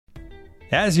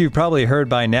As you've probably heard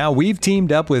by now, we've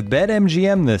teamed up with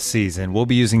BetMGM this season. We'll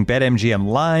be using BetMGM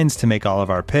lines to make all of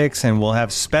our picks, and we'll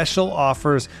have special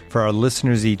offers for our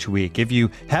listeners each week. If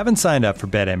you haven't signed up for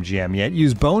BetMGM yet,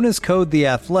 use bonus code The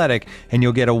Athletic, and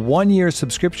you'll get a 1-year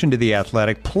subscription to The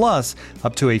Athletic, plus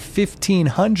up to a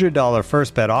 $1,500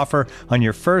 first bet offer on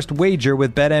your first wager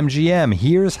with BetMGM.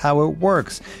 Here's how it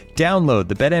works. Download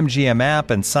the BetMGM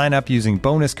app and sign up using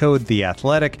bonus code The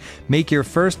Athletic. Make your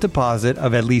first deposit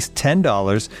of at least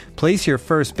 $10. Place your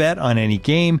first bet on any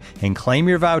game and claim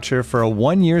your voucher for a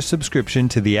 1-year subscription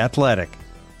to The Athletic.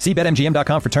 See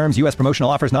BetMGM.com for terms. U.S. promotional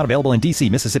offers not available in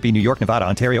D.C., Mississippi, New York, Nevada,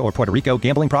 Ontario, or Puerto Rico.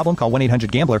 Gambling problem? Call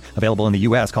 1-800-GAMBLER. Available in the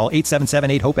U.S. Call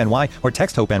 877-8-HOPE-NY or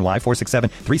text HOPE-NY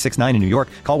 467-369 in New York.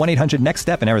 Call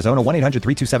 1-800-NEXT-STEP in Arizona.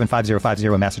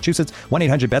 1-800-327-5050 in Massachusetts.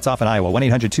 1-800-BETS-OFF in Iowa.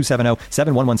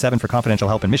 1-800-270-7117 for confidential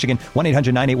help in Michigan.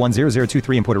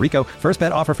 1-800-981-0023 in Puerto Rico. First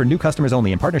bet offer for new customers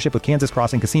only in partnership with Kansas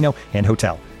Crossing Casino and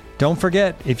Hotel. Don't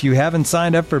forget, if you haven't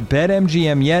signed up for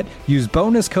BetMGM yet, use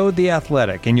bonus code The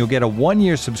Athletic, and you'll get a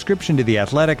 1-year subscription to The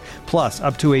Athletic, plus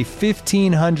up to a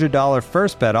 $1,500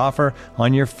 first bet offer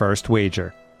on your first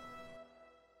wager.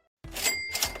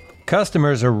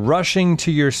 Customers are rushing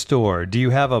to your store. Do you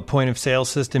have a point-of-sale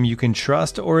system you can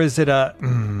trust, or is it a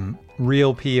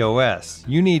real POS?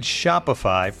 You need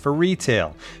Shopify for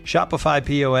retail. Shopify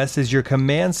POS is your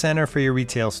command center for your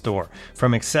retail store.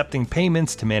 From accepting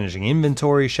payments to managing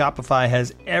inventory, Shopify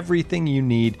has everything you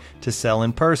need to sell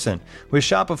in person. With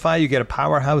Shopify, you get a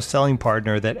powerhouse selling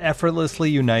partner that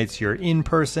effortlessly unites your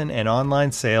in-person and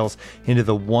online sales into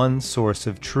the one source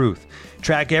of truth.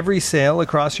 Track every sale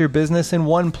across your business in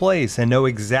one place and know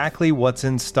exactly what's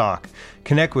in stock.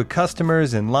 Connect with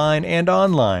customers in line and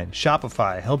online.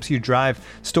 Shopify helps you drive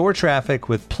store traffic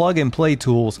with plug-and-play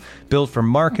tools built for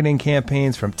marketing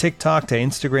campaigns from TikTok to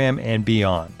Instagram and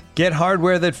beyond. Get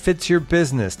hardware that fits your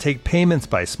business. Take payments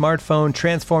by smartphone,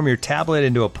 transform your tablet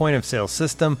into a point-of-sale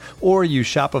system, or use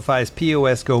Shopify's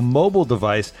POS Go mobile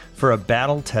device for a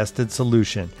battle-tested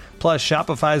solution. Plus,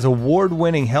 Shopify's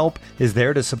award-winning help is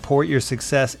there to support your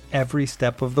success every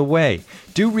step of the way.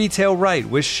 Do retail right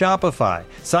with Shopify.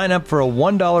 Sign up for a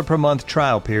 $1 per month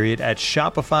trial period at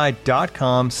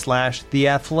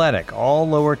shopify.com/theathletic, all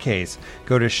lowercase.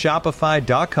 Go to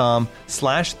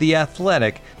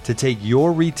shopify.com/theathletic to take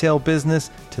your retail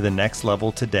business to the next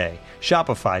level today.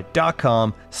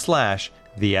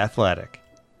 Shopify.com/theathletic.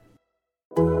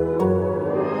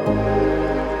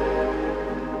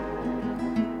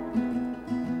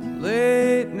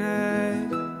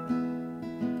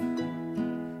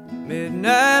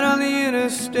 Midnight on the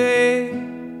interstate,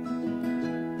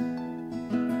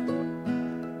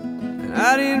 and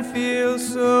I didn't feel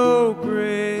so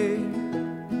great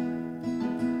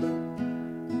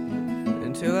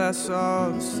until I saw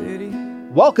the city.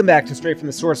 Welcome back to Straight from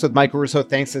the Source with Mike Russo.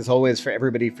 Thanks as always for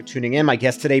everybody for tuning in. My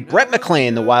guest today, Brett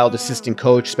McLean, the Wild assistant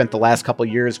coach, spent the last couple of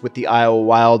years with the Iowa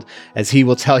Wild. As he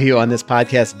will tell you on this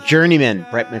podcast, journeyman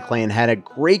Brett McLean had a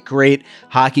great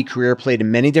hockey career, played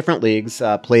in many different leagues,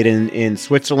 played in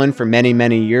Switzerland for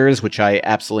many years, which I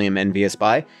absolutely am envious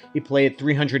by. He played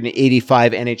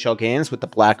 385 NHL games with the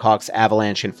Blackhawks,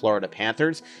 Avalanche, and Florida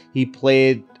Panthers. He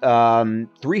played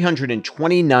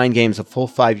 329 games, a full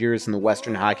 5 years in the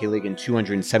Western Hockey League, and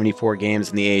 274 games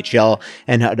in the AHL,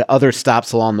 and had other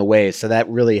stops along the way. So that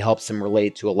really helps him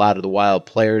relate to a lot of the Wild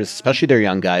players, especially their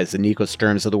young guys, the Nico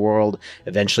Sturms of the world,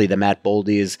 eventually the Matt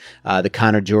Boldies, the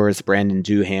Connor Dewars, Brandon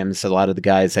Duhams, a lot of the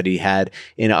guys that he had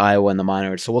in Iowa in the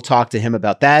minors. So we'll talk to him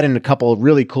about that and a couple of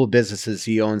really cool businesses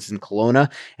he owns in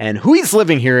Kelowna, and who he's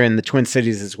living here in the Twin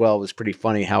Cities as well. It was pretty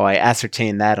funny how I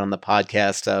ascertained that on the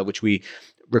podcast, which we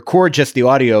record just the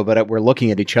audio, but we're looking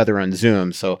at each other on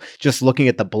Zoom. So just looking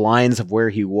at the blinds of where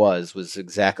he was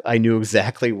I knew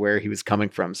exactly where he was coming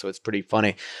from. So it's pretty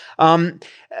funny.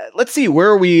 Let's see, where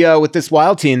are we with this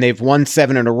Wild team? They've won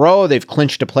 7 in a row. They've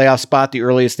clinched a playoff spot, the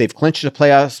earliest they've clinched a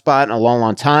playoff spot in a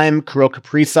long time. Kirill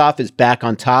Kaprizov is back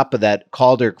on top of that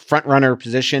Calder front-runner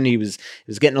position. He was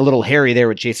getting a little hairy there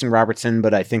with Jason Robertson,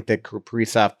 but I think that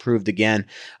Kaprizov proved again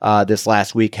this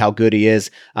last week how good he is.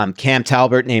 Cam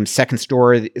Talbot named second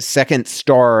star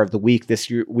of the week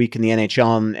week in the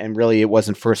NHL, and really it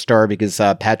wasn't first star because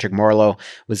Patrick Marleau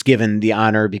was given the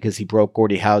honor because he broke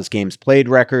Gordie Howe's games played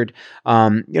record.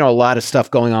 A lot of stuff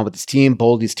going on with this team.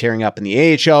 Boldy's tearing up in the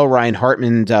AHL. Ryan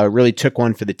Hartman really took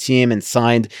one for the team and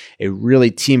signed a really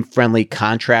team-friendly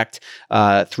contract,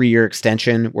 3-year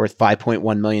extension worth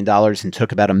 $5.1 million, and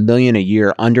took about $1 million a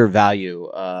year under value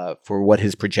for what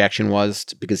his projection was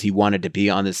because he wanted to be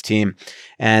on this team.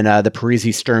 And the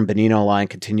Parise Stern Bonino line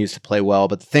continues to play well.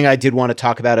 But the thing I did want to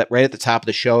talk about it right at the top of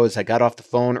the show is I got off the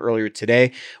phone earlier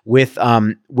today with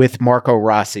Marco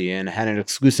Rossi and had an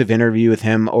exclusive interview with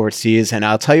him overseas. And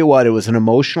I'll tell you what, it was an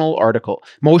emotional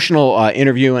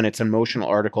interview, and it's an emotional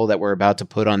article that we're about to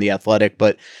put on The Athletic,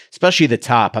 but especially the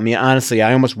top. I mean, honestly,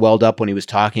 I almost welled up when he was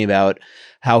talking about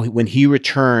how when he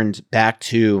returned back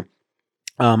to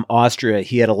Austria,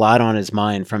 he had a lot on his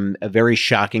mind from a very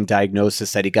shocking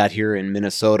diagnosis that he got here in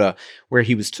Minnesota, where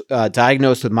he was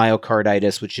diagnosed with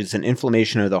myocarditis, which is an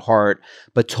inflammation of the heart,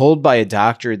 but told by a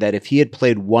doctor that if he had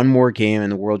played one more game in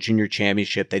the World Junior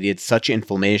Championship, that he had such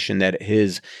inflammation that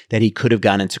he could have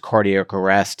gone into cardiac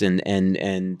arrest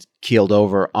and keeled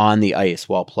over on the ice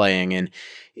while playing. And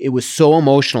it was so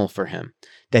emotional for him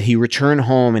that he returned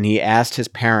home and he asked his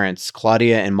parents,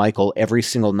 Claudia and Michael, every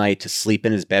single night to sleep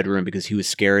in his bedroom because he was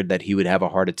scared that he would have a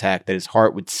heart attack, that his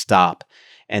heart would stop,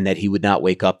 and that he would not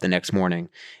wake up the next morning.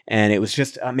 And it was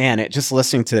just, just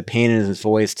listening to the pain in his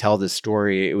voice tell this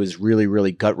story, it was really,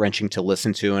 really gut-wrenching to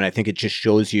listen to. And I think it just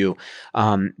shows you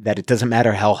that it doesn't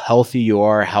matter how healthy you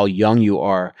are, how young you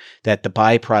are, that the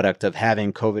byproduct of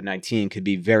having COVID-19 could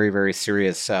be very, very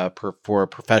serious for a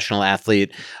professional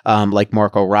athlete like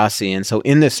Marco Rossi. And so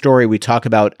in this story, we talk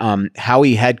about how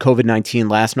he had COVID-19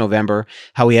 last November,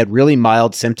 how he had really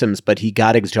mild symptoms, but he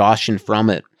got exhaustion from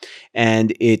it.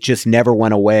 And it just never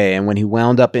went away. And when he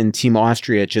wound up in Team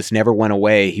Austria, it just never went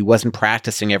away. He wasn't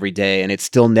practicing every day, and it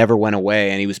still never went away.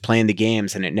 And he was playing the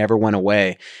games, and it never went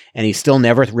away. And he still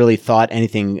never really thought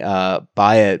anything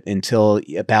until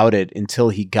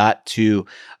he got to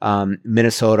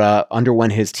Minnesota,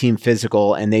 underwent his team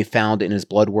physical, and they found in his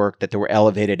blood work that there were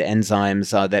elevated enzymes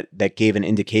that gave an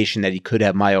indication that he could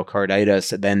have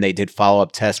myocarditis. Then they did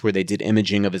follow-up tests where they did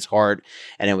imaging of his heart,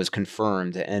 and it was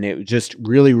confirmed. And it just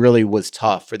really, really was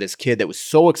tough for this kid that was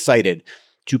so excited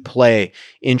to play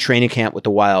in training camp with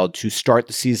the Wild, to start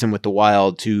the season with the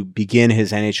Wild, to begin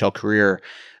his NHL career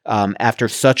after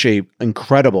such a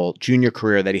incredible junior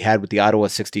career that he had with the Ottawa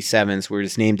 67s, where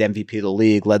he's named MVP of the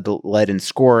league, led in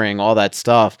scoring, all that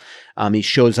stuff. He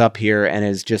shows up here and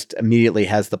is just immediately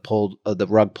has the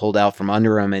rug pulled out from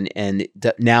under him, and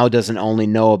now doesn't only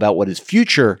know about what his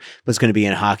future was going to be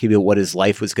in hockey, but what his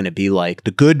life was going to be like.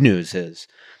 The good news is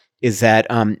that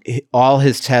all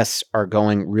his tests are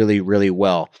going really, really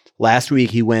well. Last week,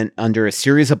 he went under a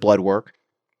series of blood work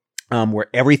where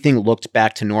everything looked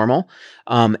back to normal.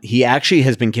 He actually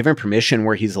has been given permission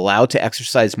where he's allowed to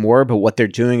exercise more, but what they're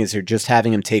doing is they're just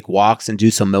having him take walks and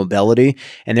do some mobility,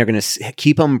 and they're going to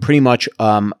keep him pretty much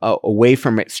away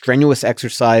from strenuous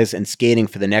exercise and skating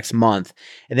for the next month.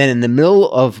 And then in the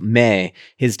middle of May,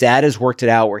 his dad has worked it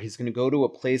out where he's going to go to a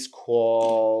place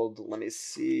called,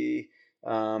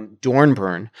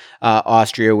 Dornbirn,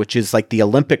 Austria, which is like the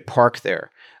Olympic Park there.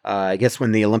 I guess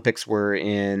when the Olympics were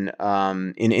in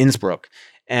Innsbruck.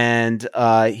 And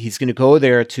he's going to go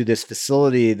there to this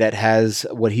facility that has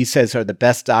what he says are the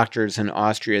best doctors in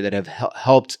Austria that have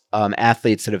helped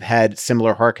athletes that have had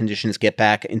similar heart conditions get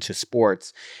back into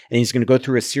sports. And he's going to go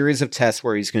through a series of tests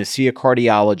where he's going to see a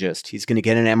cardiologist. He's going to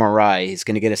get an MRI. He's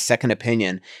going to get a second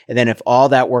opinion. And then if all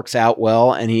that works out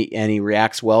well and he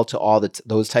reacts well to all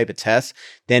those type of tests,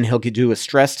 then he'll do a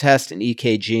stress test, an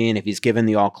EKG. And if he's given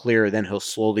the all clear, then he'll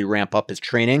slowly ramp up his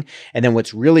training. And then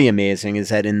what's really amazing is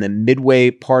that in the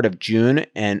midway part of June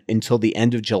and until the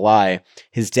end of July,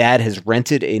 his dad has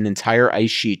rented an entire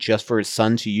ice sheet just for his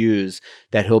son to use,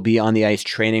 that he'll be on the ice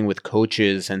training with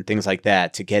coaches and things like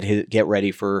that to get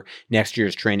ready for next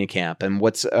year's training camp. And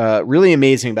what's really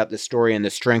amazing about this story and the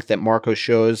strength that Marco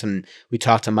shows, and we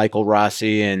talked to Michael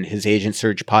Rossi and his agent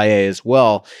Serge Paillet as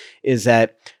well, is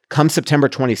that come September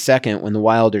 22nd, when the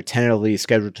Wild are tentatively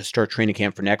scheduled to start training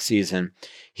camp for next season,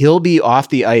 he'll be off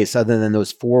the ice other than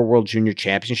those 4 World Junior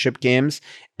Championship games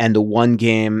and the one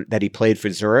game that he played for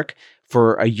Zurich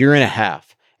for a year and a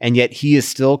half. And yet he is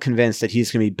still convinced that he's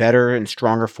going to be better and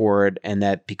stronger for it, and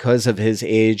that because of his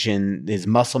age and his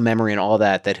muscle memory and all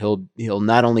that, that he'll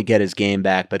not only get his game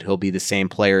back, but he'll be the same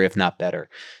player, if not better.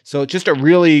 So just a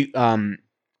really,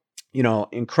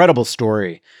 incredible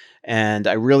story. And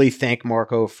I really thank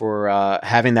Marco for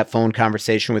having that phone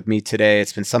conversation with me today.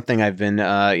 It's been something I've been,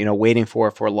 waiting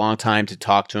for a long time to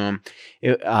talk to him.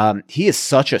 He is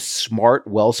such a smart,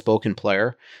 well-spoken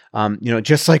player.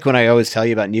 Just like when I always tell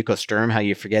you about Nico Sturm, how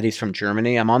you forget he's from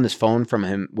Germany. I'm on this phone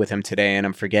with him today, and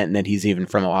I'm forgetting that he's even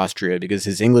from Austria because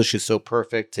his English is so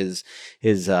perfect. His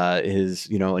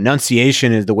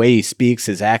enunciation is the way he speaks,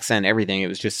 his accent, everything. It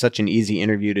was just such an easy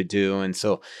interview to do. And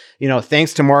so,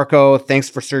 thanks to Marco, thanks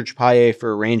for Serge Paillet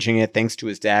for arranging it. Thanks to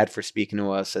his dad for speaking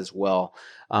to us as well.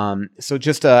 So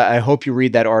just I hope you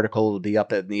read that article. It'll be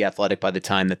up in The Athletic by the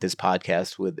time that this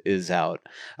podcast is out.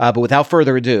 But without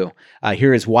further ado,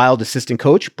 here is Wild assistant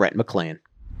coach Brett McLean.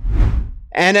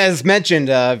 And as mentioned,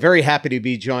 very happy to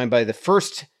be joined by the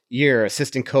first year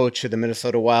assistant coach of the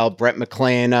Minnesota Wild, Brett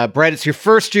McLean. Brett, it's your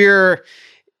first year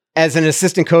as an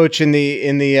assistant coach in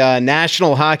the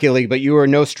National Hockey League, but you are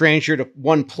no stranger to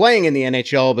one, playing in the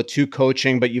NHL, but two,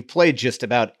 coaching. But you've played just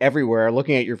about everywhere.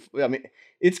 Looking at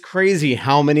it's crazy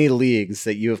how many leagues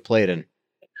that you have played in.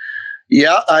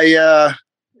 Yeah,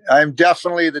 I'm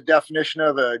definitely the definition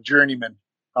of a journeyman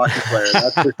hockey player.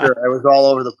 That's for sure. I was all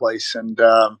over the place, and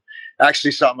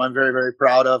actually something I'm very, very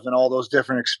proud of, and all those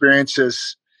different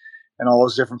experiences and all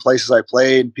those different places I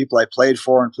played, people I played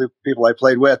for, and people I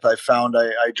played with. I found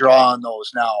I draw on those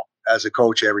now as a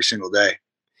coach every single day.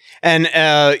 And,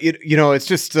 it's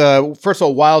just, first of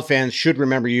all, Wild fans should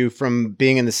remember you from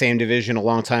being in the same division a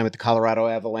long time with the Colorado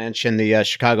Avalanche and the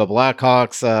Chicago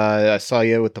Blackhawks. I saw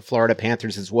you with the Florida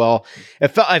Panthers as well.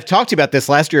 I've talked to you about this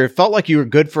last year. It felt like you were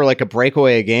good for like a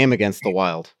breakaway game against the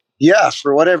Wild. Yeah,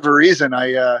 for whatever reason,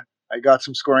 I got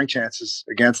some scoring chances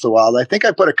against the Wild. I think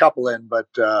I put a couple in, but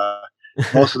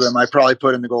most of them I probably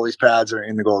put in the goalie's pads or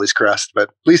in the goalie's crest. But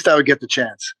at least I would get the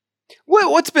chance.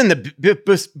 What's been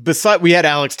beside? We had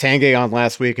Alex Tanguay on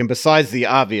last week, and besides the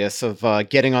obvious of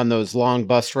getting on those long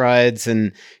bus rides,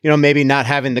 and maybe not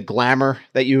having the glamour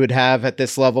that you would have at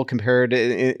this level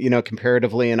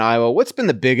comparatively in Iowa, what's been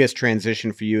the biggest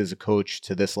transition for you as a coach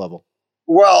to this level?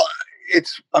 Well,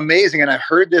 it's amazing, and I've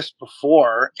heard this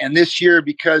before. And this year,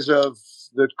 because of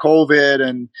the COVID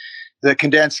and the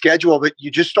condensed schedule, but you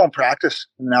just don't practice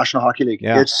in the National Hockey League.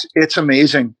 Yeah. It's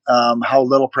amazing how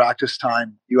little practice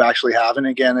time you actually have. And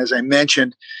again, as I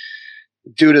mentioned,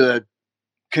 due to the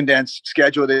condensed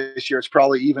schedule this year, it's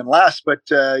probably even less. But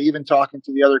even talking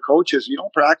to the other coaches, you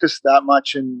don't practice that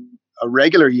much in a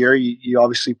regular year. You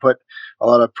obviously put a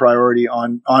lot of priority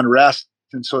on rest.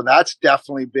 And so that's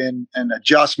definitely been an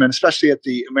adjustment, especially at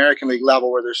the American League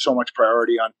level where there's so much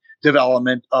priority on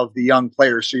development of the young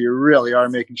players. So you really are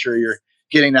making sure you're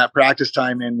getting that practice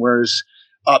time in, whereas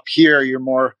up here, you're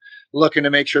more looking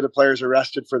to make sure the players are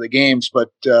rested for the games, but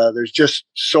there's just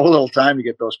so little time to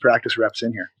get those practice reps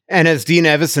in here. And as Dean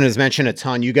Evason has mentioned a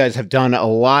ton, you guys have done a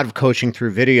lot of coaching through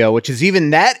video, which is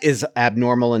even that is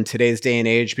abnormal in today's day and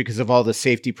age because of all the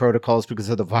safety protocols, because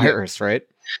of the virus, right?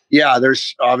 Yeah,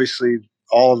 there's obviously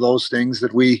all of those things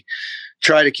that we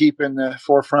try to keep in the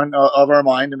forefront of our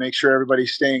mind to make sure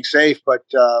everybody's staying safe. But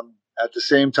at the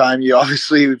same time,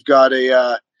 we've got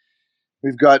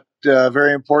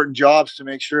very important jobs to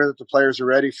make sure that the players are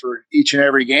ready for each and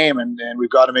every game. And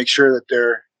we've got to make sure that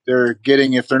they're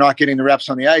getting, if they're not getting the reps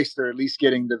on the ice, they're at least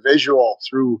getting the visual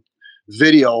through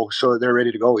video so that they're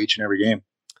ready to go each and every game.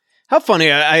 How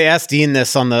funny. I asked Dean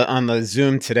this on the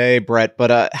Zoom today, Brett,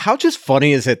 but how just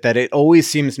funny is it that it always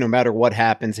seems, no matter what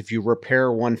happens, if you repair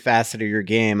one facet of your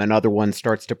game, another one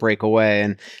starts to break away.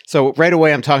 And so right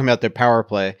away, I'm talking about the power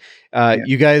play.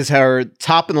 You guys are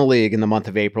top in the league in the month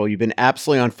of April. You've been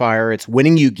absolutely on fire. It's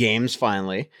winning you games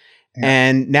finally. Yeah.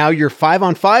 And now your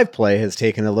 5-on-5 play has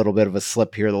taken a little bit of a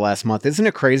slip here the last month. Isn't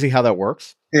it crazy how that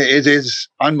works? It is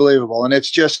unbelievable. And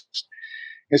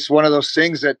it's one of those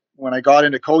things that when I got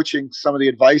into coaching, some of the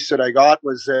advice that I got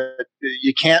was that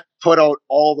you can't put out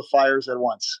all the fires at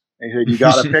once. You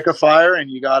got to pick a fire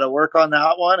and you got to work on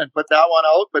that one and put that one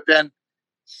out, but then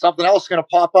something else is going to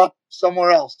pop up somewhere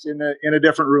else in a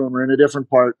different room or in a different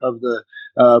part of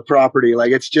the property.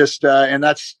 Like it's just, and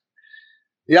that's,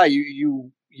 yeah,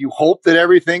 you hope that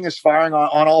everything is firing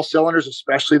on all cylinders,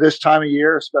 especially this time of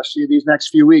year, especially these next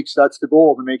few weeks. That's the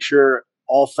goal, to make sure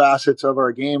all facets of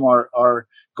our game are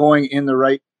going in the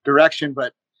right direction.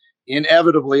 But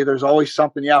inevitably, there's always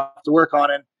something you have to work on.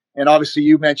 And obviously,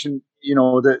 you mentioned,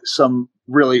 some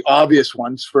really obvious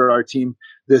ones for our team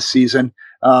this season.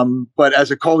 But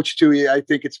as a coach too, I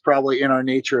think it's probably in our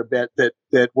nature a bit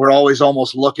that we're always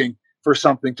almost looking for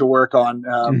something to work on.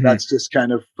 That's just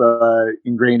kind of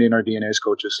ingrained in our DNA as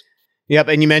coaches. Yep.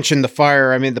 And you mentioned the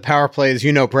fire. I mean, the power play, as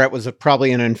you know, Brett, was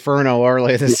probably an inferno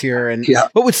early this year. And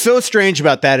what was so strange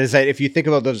about that is that if you think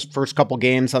about those first couple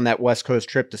games on that West Coast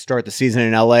trip to start the season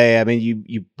in LA, I mean,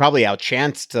 you probably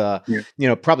outchanced,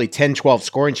 probably 10, 12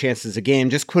 scoring chances a game,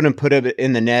 just couldn't put it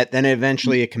in the net. Then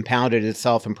eventually it compounded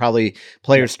itself and probably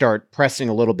players start pressing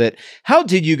a little bit. How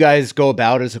did you guys go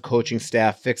about as a coaching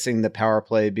staff fixing the power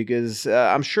play? Because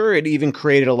I'm sure it even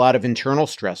created a lot of internal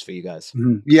stress for you guys.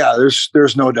 Mm-hmm. Yeah,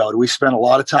 there's no doubt. We spent a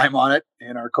lot of time on it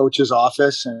in our coach's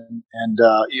office, and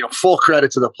full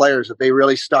credit to the players that they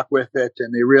really stuck with it,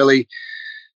 and they really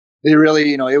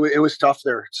it was tough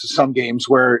there. Some games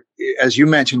where, as you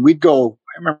mentioned, we'd go.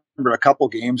 I remember a couple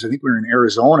games. I think we were in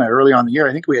Arizona early on in the year.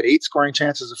 I think we had 8 scoring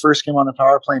chances the first game on the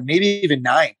power play, and maybe even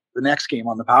 9 the next game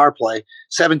on the power play.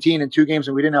 17 in 2 games,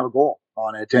 and we didn't have a goal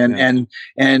on it. And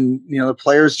the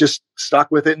players just stuck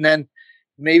with it. And then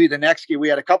maybe the next game we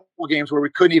had a couple of games where we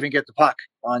couldn't even get the puck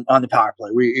on the power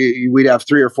play. We'd have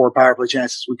 3 or 4 power play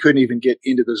chances. We couldn't even get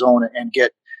into the zone and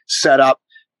get set up.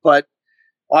 But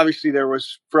obviously there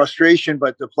was frustration,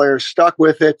 but the players stuck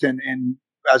with it. And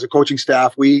as a coaching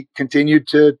staff, we continued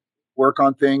to work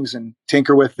on things and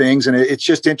tinker with things. And it's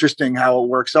just interesting how it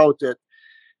works out that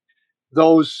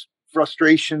those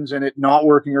frustrations and it not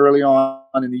working early on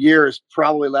in the year has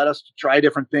probably led us to try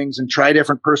different things and try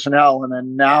different personnel. And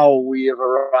then now we have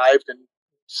arrived and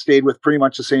stayed with pretty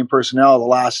much the same personnel the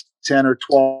last 10 or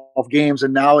 12 games.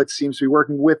 And now it seems to be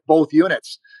working with both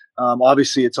units.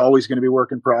 Obviously, it's always going to be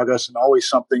work in progress and always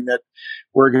something that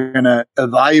we're going to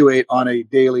evaluate on a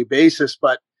daily basis.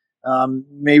 But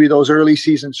maybe those early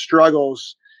season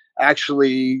struggles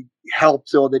actually helped,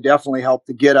 so they definitely helped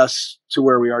to get us to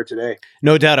where we are today.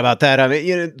 No doubt about that. I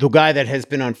mean, the guy that has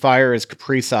been on fire is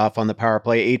Kaprizov on the power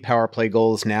play. 8 power play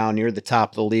goals now, near the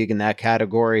top of the league in that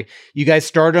category. You guys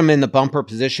start him in the bumper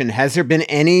position. Has there been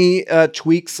any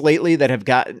tweaks lately that have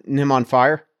gotten him on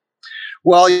fire?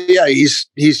 Well, yeah, he's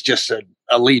just an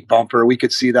elite bumper. We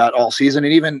could see that all season.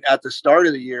 And even at the start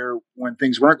of the year, when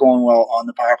things weren't going well on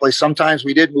the power play, sometimes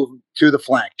we did move him to the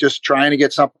flank, just trying to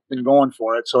get something going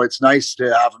for it. So it's nice to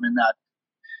have him in that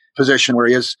position where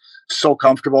he is so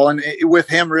comfortable. And with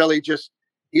him, really just,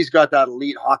 he's got that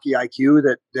elite hockey IQ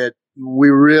that we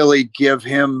really give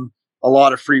him a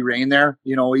lot of free rein there.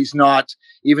 You know, he's not,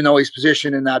 even though he's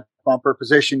positioned in that bumper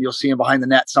position, you'll see him behind the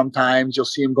net sometimes. You'll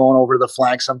see him going over the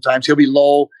flank sometimes. He'll be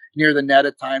low near the net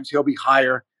at times. He'll be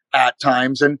higher at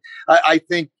times. And I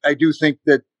do think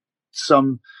that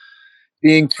some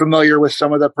being familiar with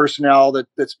some of the personnel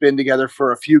that's been together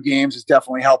for a few games has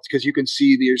definitely helped, because you can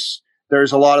see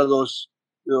there's a lot of those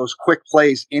quick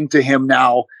plays into him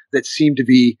now that seem to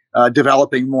be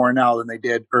developing more now than they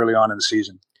did early on in the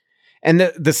season. And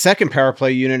the second power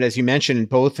play unit, as you mentioned,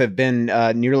 both have been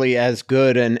nearly as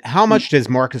good. And how much does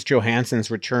Marcus Johansson's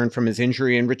return from his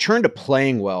injury and return to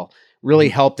playing well really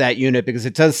help that unit? Because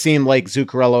it does seem like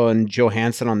Zuccarello and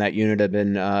Johansson on that unit have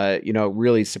been,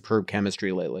 really superb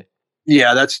chemistry lately.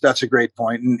 Yeah, that's a great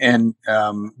point. And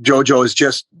Jojo is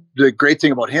just, the great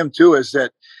thing about him too is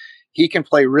that he can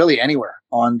play really anywhere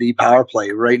on the power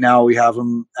play. Right now we have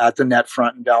him at the net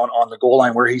front and down on the goal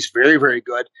line, where he's very, very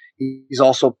good. He's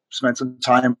also spent some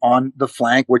time on the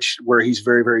flank, where he's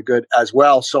very, very good as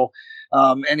well. So,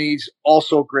 and he's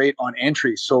also great on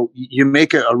entry. So you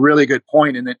make a really good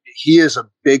point in that he is a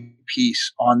big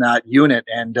piece on that unit,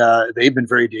 and they've been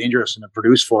very dangerous and have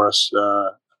produced for us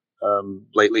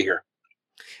lately here.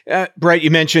 Brett,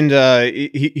 you mentioned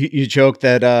you joked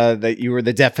that you were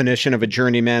the definition of a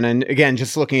journeyman, and again,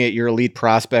 just looking at your elite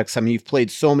prospects, I mean, you've played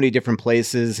so many different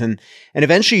places, and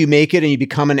eventually you make it and you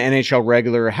become an NHL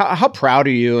regular. How proud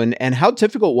are you, and how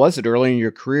difficult was it early in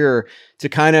your career to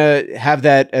kind of have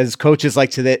that, as coaches like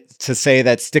to say,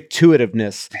 that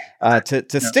stick-to-itiveness,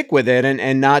 to stick with it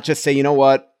and not just say, you know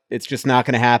what, it's just not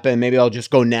going to happen. Maybe I'll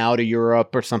just go now to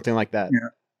Europe or something like that.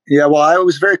 Yeah. Well, I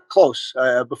was very close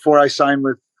before I signed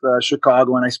with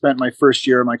Chicago, and I spent my first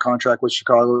year of my contract with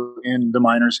Chicago in the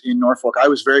minors in Norfolk. I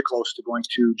was very close to going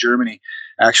to Germany,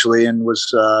 actually, and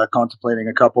was contemplating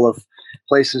a couple of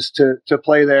places to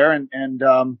play there.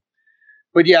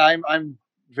 But yeah, I'm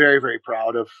very, very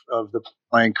proud of the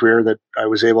playing career that I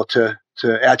was able to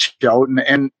etch out,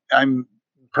 and I'm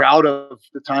proud of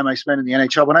the time I spent in the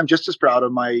NHL. But I'm just as proud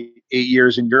of my 8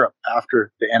 years in Europe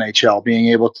after the NHL, being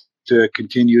able to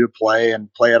continue to play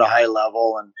and play at a high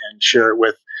level and share it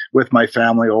with my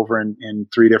family over in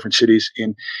 3 different cities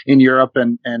in Europe.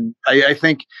 And I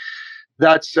think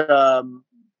that's,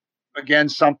 again,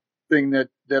 something that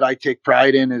I take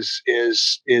pride in is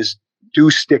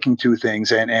sticking to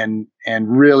things and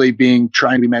really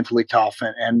trying to be mentally tough.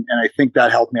 And I think that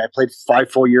helped me. I played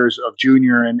 5 full years of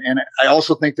junior. And I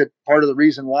also think that part of the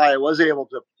reason why I was able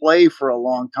to play for a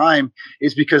long time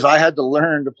is because I had to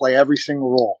learn to play every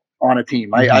single role on a team.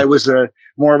 Mm-hmm. I was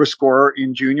more of a scorer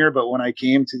in junior, but when I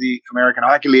came to the American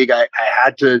Hockey League, I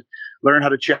had to learn how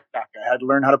to check. I had to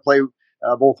learn how to play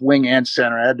both wing and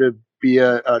center. I had to be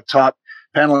a top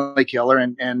penalty killer.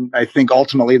 And I think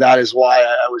ultimately that is why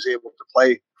I was able to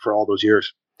play for all those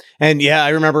years. And yeah, I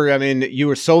remember, I mean, you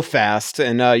were so fast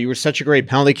and you were such a great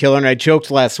penalty killer. And I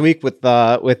joked last week with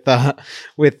Alex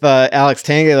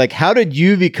Tanguay, like, how did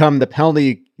you become the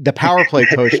power play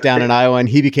coach down in Iowa, and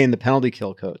he became the penalty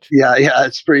kill coach? Yeah,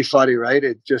 it's pretty funny, right?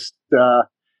 It just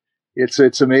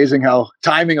it's amazing how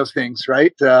timing of things,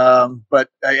 right? But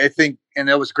I think, and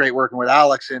it was great working with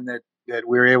Alex in that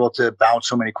we were able to bounce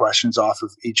so many questions off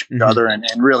of each other and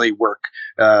really work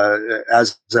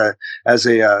as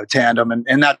a tandem.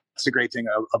 And that's the great thing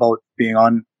about being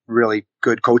on really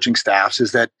good coaching staffs,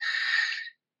 is that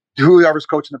whoever's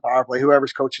coaching the power play,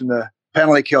 whoever's coaching the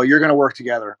penalty kill, you're going to work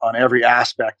together on every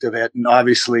aspect of it. And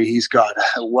obviously he's got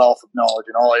a wealth of knowledge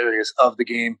in all areas of the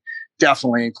game,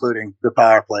 definitely including the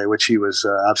power play, which he was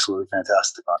absolutely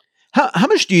fantastic on. How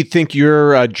much do you think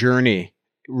your journey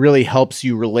really helps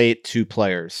you relate to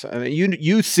players? I mean,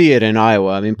 you see it in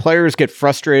Iowa. I mean, players get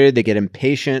frustrated, they get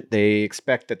impatient, they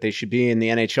expect that they should be in the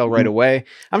NHL right away.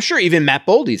 I'm sure even Matt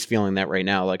Boldy's feeling that right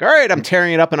now. Like, all right, I'm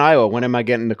tearing it up in Iowa. When am I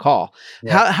getting the call?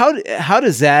 Yeah. How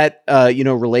does that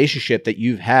relationship that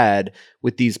you've had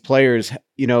with these players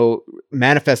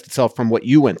manifest itself from what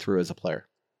you went through as a player?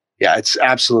 Yeah, it's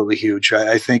absolutely huge.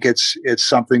 I think it's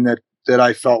something that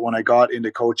I felt when I got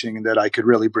into coaching and that I could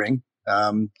really bring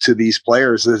to these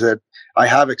players, is that I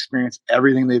have experienced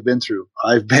everything they've been through.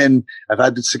 I've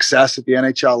had the success at the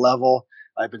NHL level.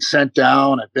 I've been sent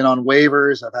down. I've been on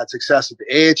waivers. I've had success at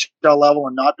the AHL level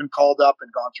and not been called up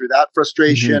and gone through that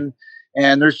frustration.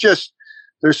 And there's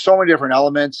so many different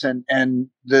elements. And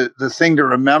the thing to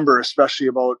remember, especially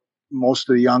about most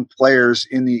of the young players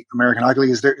in the American Hockey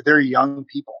League, is they're young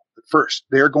people. First,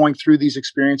 they're going through these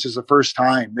experiences the first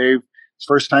time. It's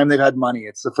the first time they've had money.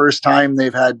 It's the first time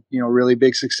they've had, really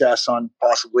big success on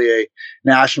possibly a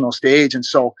national stage. And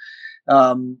so,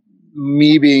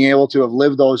 me being able to have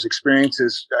lived those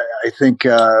experiences, I think,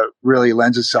 really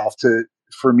lends itself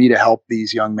for me to help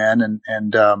these young men.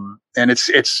 And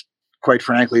it's quite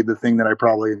frankly, the thing that I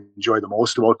probably enjoy the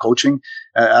most about coaching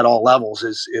at all levels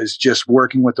is just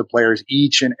working with the players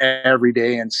each and every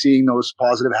day and seeing those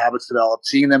positive habits develop,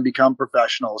 seeing them become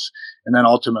professionals, and then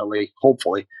ultimately,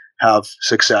 hopefully, have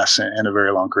success in a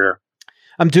very long career.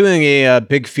 I'm doing a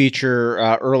big feature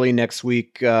early next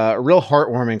week, a real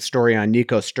heartwarming story on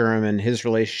Nico Sturm and his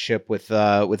relationship with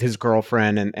his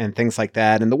girlfriend and things like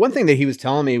that. And the one thing that he was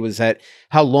telling me was that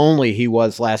how lonely he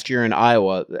was last year in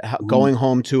Iowa, going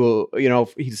home to,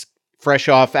 he's fresh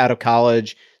out of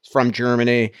college from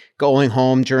Germany, going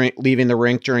home leaving the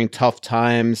rink during tough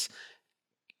times,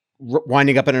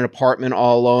 winding up in an apartment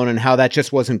all alone, and how that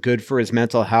just wasn't good for his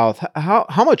mental health.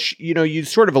 How much, you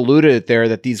sort of alluded it there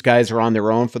that these guys are on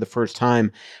their own for the first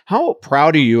time. How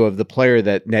proud are you of the player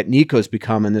that Nico's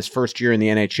become in this first year in the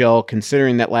NHL,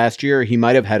 considering that last year he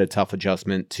might have had a tough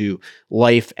adjustment to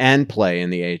life and play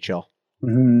in the AHL?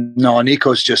 No,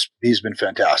 Nico's he's been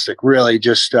fantastic, really.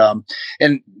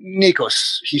 And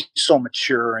he's so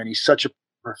mature and he's such a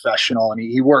professional, and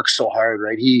he works so hard,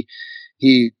 right? He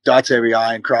dots every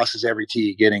I and crosses every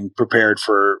T, getting prepared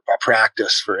for a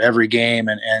practice for every game.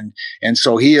 And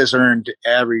so he has earned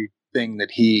everything that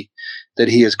he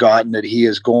has gotten, that he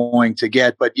is going to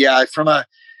get. But yeah,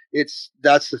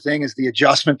 that's the thing, is the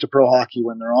adjustment to pro hockey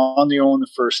when they're on their own the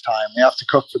first time. They have to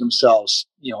cook for themselves.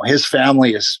 His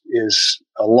family is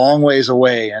a long ways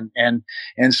away.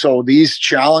 And so these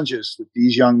challenges that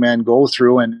these young men go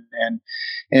through,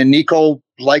 and Nico,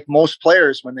 like most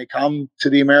players, when they come to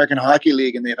the American Hockey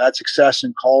League and they've had success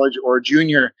in college or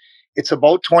junior, it's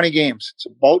about 20 games. It's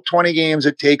about 20 games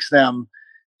it takes them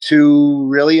to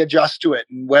really adjust to it.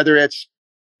 And whether it's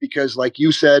because, like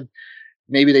you said,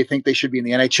 maybe they think they should be in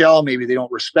the NHL, maybe they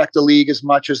don't respect the league as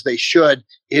much as they should,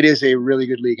 it is a really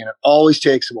good league. And it always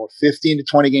takes about 15 to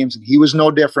 20 games. And he was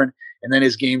no different. And then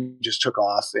his game just took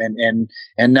off. And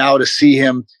now to see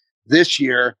him this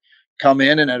year come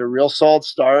in and at a real solid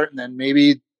start, and then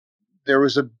maybe there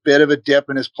was a bit of a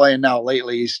dip in his play, and now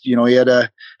lately he had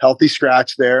a healthy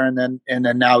scratch there, and then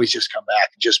now he's just come back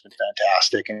and just been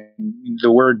fantastic. And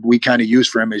the word we kind of use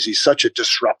for him is he's such a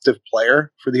disruptive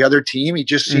player for the other team. He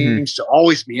just seems to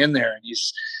always be in there, and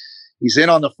he's in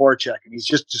on the forecheck, and he's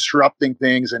just disrupting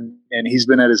things, and he's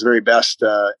been at his very best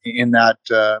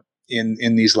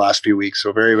in these last few weeks.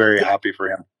 So very, very happy for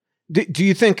him. Do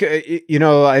you think,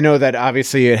 I know that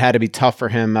obviously it had to be tough for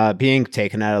him being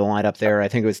taken out of the lineup there. I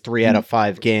think it was 3 out of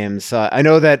 5 games. I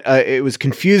know that it was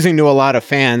confusing to a lot of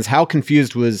fans. How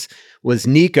confused was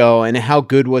Nico, and how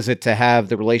good was it to have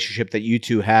the relationship that you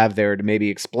two have there to maybe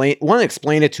explain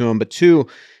it to him, but 2,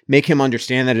 make him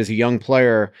understand that as a young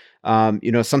player,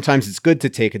 sometimes it's good to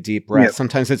take a deep breath. Yeah.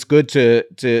 Sometimes it's good to,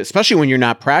 especially when you're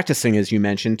not practicing, as you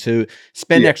mentioned, to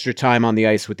spend extra time on the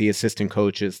ice with the assistant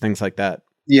coaches, things like that.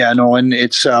 Yeah, no, and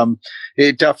it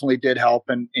definitely did help.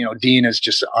 And, Dean is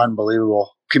just an unbelievable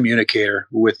communicator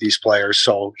with these players.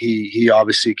 So he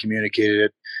obviously communicated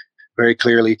it very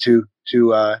clearly to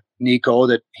Nico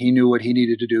that he knew what he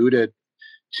needed to do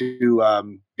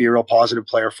to be a real positive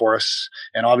player for us.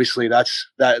 And obviously that's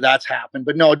happened.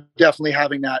 But no, definitely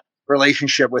having that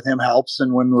relationship with him helps.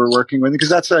 And when we're working with him,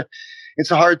 because it's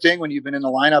a hard thing when you've been in the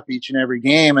lineup each and every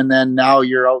game, and then now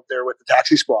you're out there with the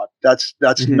taxi squad. That's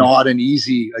not an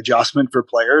easy adjustment for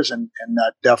players, and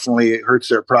that definitely hurts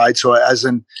their pride. So as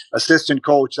an assistant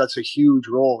coach, that's a huge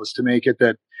role, is to make it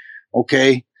that,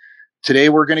 okay, today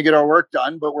we're going to get our work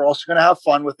done, but we're also going to have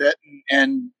fun with it.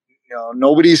 And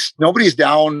nobody's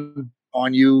down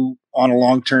on you on a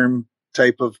long-term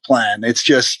type of plan. It's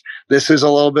just, this is a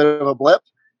little bit of a blip,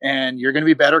 and you're going to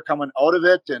be better coming out of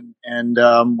it. And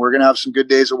we're going to have some good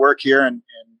days of work here. And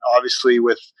obviously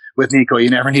with Nico,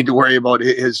 you never need to worry about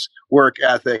his work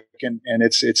ethic. And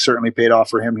it's certainly paid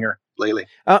off for him here lately.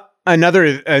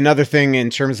 Another thing in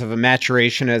terms of a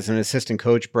maturation as an assistant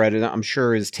coach, Brett, I'm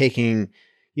sure, is taking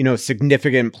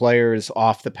significant players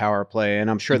off the power play.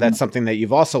 And I'm sure that's something that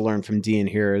you've also learned from Dean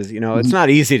here is, it's not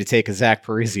easy to take a Zach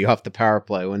Parise off the power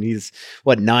play when he's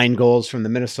 9 goals from the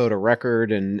Minnesota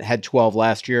record and had 12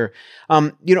 last year.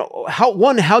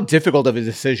 How difficult of a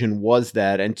decision was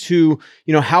that? And two,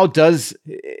 how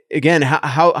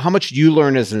much do you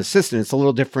learn as an assistant? It's a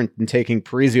little different than taking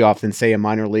Parise off than, say, a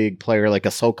minor league player like a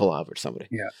Sokolov or somebody.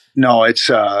 Yeah, no, it's,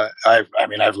 I've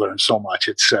learned so much.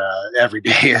 It's every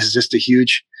day is just a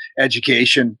huge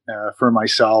education for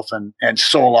myself, and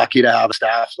so lucky to have a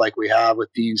staff like we have with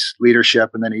Dean's leadership.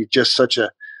 And then he's just such a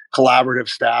collaborative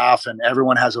staff, and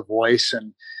everyone has a voice,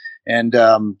 and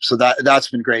so that's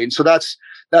been great. And so that's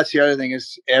the other thing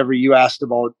is, you asked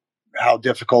about how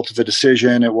difficult of a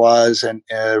decision it was, and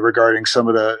regarding some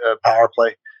of the power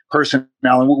play personnel,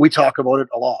 and we talk about it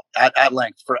a lot at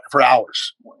length for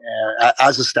hours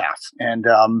as a staff. And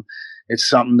it's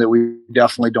something that we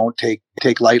definitely don't take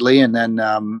lightly. And then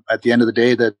at the end of the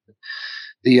day, that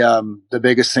the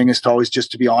biggest thing is to always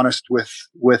just to be honest with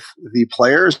the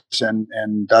players,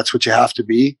 and that's what you have to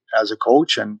be as a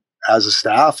coach and as a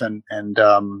staff, and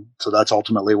so that's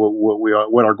ultimately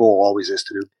what our goal always is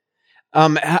to do.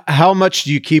 How much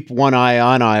do you keep one eye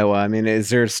on Iowa? I mean, is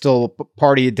there still a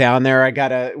party down there?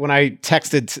 When I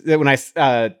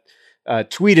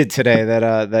tweeted today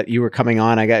that you were coming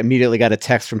on, I immediately got a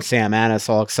text from Sam Annis,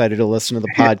 all excited to listen to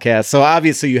the podcast. So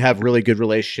obviously you have really good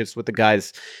relationships with the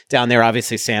guys down there.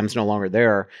 Obviously Sam's no longer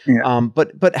there. Yeah.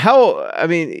 But how,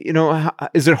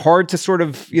 is it hard to sort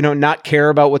of, not care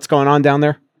about what's going on down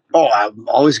there? Oh, I'm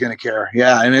always going to care.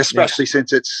 Yeah. And especially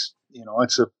since it's,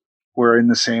 we're in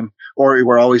the same, or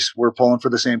we're pulling for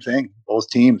the same thing, both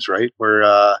teams, right?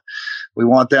 We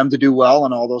want them to do well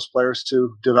and all those players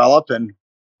to develop, and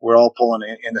we're all pulling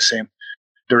in the same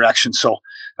direction. So,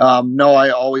 no, I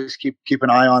always keep an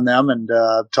eye on them, and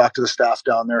talk to the staff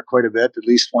down there quite a bit, at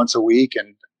least once a week.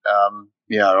 And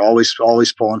always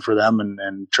pulling for them,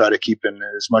 and try to keep in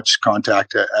as much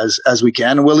contact as we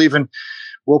can. And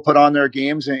we'll put on their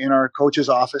games in our coach's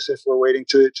office if we're waiting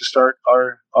to start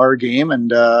our game, and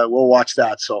we'll watch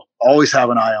that. So always have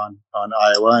an eye on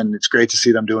Iowa, and it's great to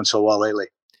see them doing so well lately.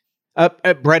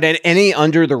 Brett, any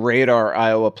under the radar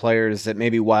Iowa players that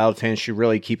maybe Wild fans should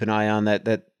really keep an eye on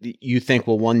that you think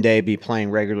will one day be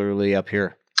playing regularly up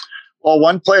here? Well,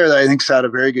 one player that I think's had a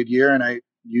very good year, and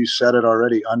you said it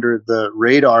already, under the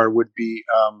radar, would be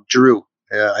Giroux.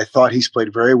 I thought he's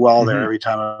played very well there every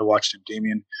time I watched him.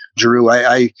 Damien Giroux.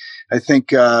 I think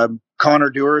Connor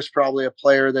Dewar is probably a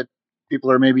player that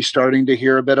people are maybe starting to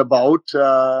hear a bit about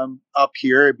up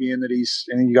here, being that you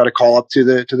got to call up to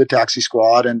the taxi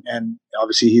squad, and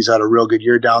obviously he's had a real good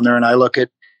year down there. And I look at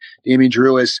Damien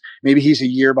Giroux as maybe he's a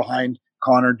year behind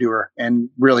Connor Dewar, and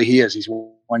really he is. He's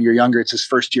 1 year younger. It's his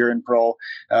first year in pro.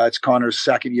 It's Connor's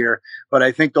second year. But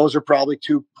I think those are probably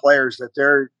two players that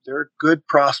they're good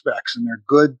prospects, and they're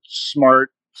good,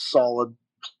 smart, solid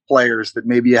players that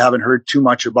maybe you haven't heard too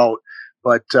much about.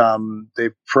 But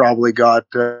they've probably got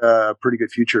a pretty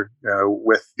good future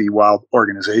with the Wild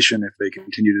organization if they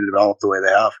continue to develop the way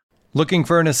they have. Looking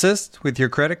for an assist with your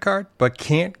credit card, but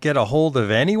can't get a hold of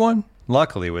anyone?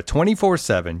 Luckily, with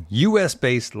 24/7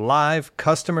 U.S.-based live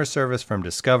customer service from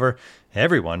Discover,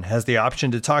 everyone has the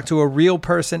option to talk to a real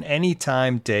person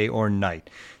anytime, day or night.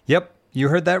 Yep, you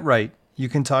heard that right. You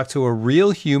can talk to a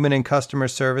real human in customer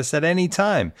service at any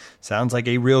time. Sounds like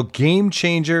a real game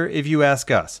changer if you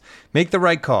ask us. Make the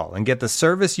right call and get the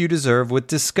service you deserve with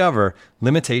Discover.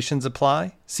 Limitations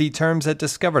apply. See terms at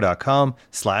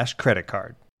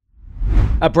discover.com/creditcard.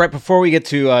 Brett, before we get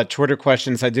to Twitter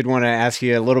questions, I did want to ask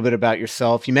you a little bit about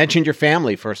yourself. You mentioned your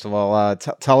family, first of all.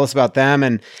 Tell us about them,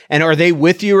 and are they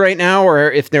with you right now?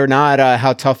 Or if they're not,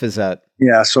 how tough is that?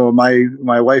 Yeah, so my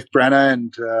wife, Brenna,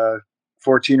 and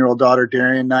 14-year-old daughter,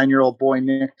 Darian, 9-year-old boy,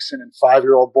 Nixon, and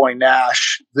 5-year-old boy,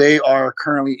 Nash. They are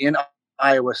currently in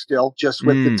Iowa still, just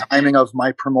with the timing of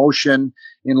my promotion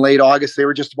in late August. They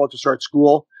were just about to start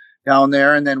school down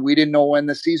there. And then we didn't know when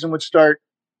the season would start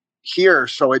here.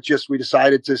 So we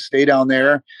decided to stay down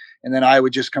there. And then I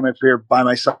would just come up here by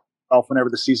myself whenever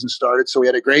the season started. So we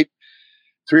had a great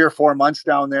 3 or 4 months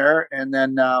down there. And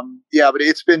then, but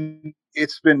it's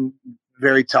been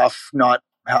very tough not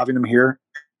having them here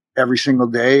every single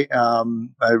day. I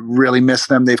really miss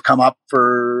them. They've come up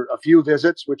for a few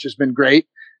visits, which has been great.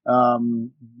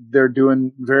 They're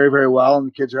doing very, very well, and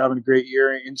the kids are having a great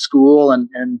year in school, and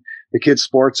the kids'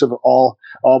 sports have all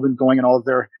been going in all of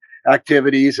their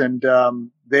activities, and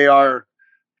they are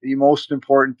the most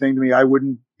important thing to me. I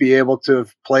wouldn't be able to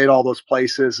have played all those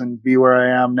places and be where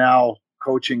I am now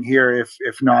coaching here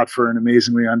if not for an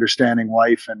amazingly understanding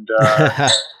wife and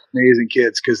amazing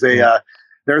kids, because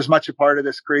they're as much a part of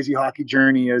this crazy hockey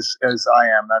journey as I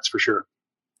am. That's for sure.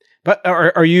 But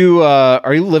are you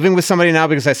living with somebody now?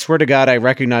 Because I swear to God, I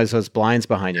recognize those blinds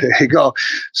behind you. There you go.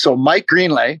 So Mike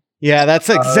Greenlay. Yeah, that's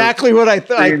exactly what I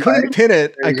thought. I couldn't pin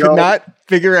it. I could not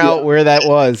figure out where that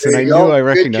was, and I knew I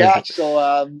recognized Good catch. It.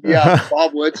 So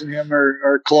Bob Woods and him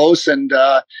are close, and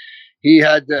he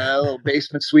had a little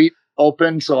basement suite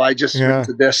open. So I just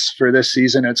rented this for this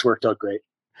season. It's worked out great.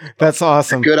 That's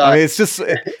awesome. Good. I mean, it's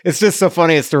just so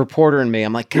funny. It's the reporter in me.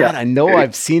 I'm like, God, I know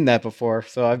I've seen that before.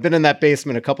 So I've been in that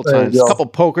basement a couple times, a couple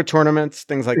poker tournaments,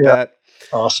 things like that.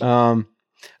 Awesome.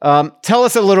 Tell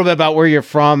us a little bit about where you're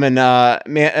from. And,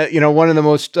 one of the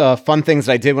most fun things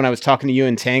I did when I was talking to you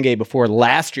in Tanguay before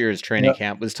last year's training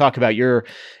camp was talk about you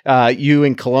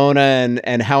in Kelowna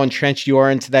and how entrenched you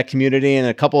are into that community, and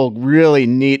a couple of really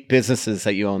neat businesses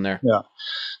that you own there. Yeah.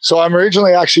 So I'm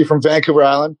originally actually from Vancouver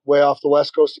Island, way off the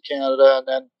west coast of Canada. And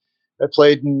then I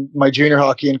played in my junior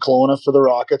hockey in Kelowna for the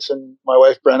Rockets. And my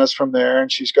wife, Brenna's from there,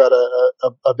 and she's got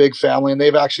a big family. And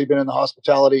they've actually been in the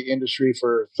hospitality industry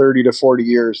for 30 to 40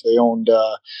 years. They own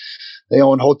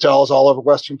hotels all over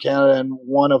Western Canada. And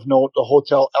one of note, the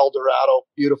Hotel El Dorado,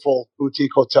 beautiful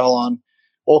boutique hotel on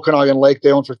Okanagan Lake.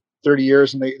 They owned for 30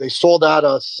 years. And they sold that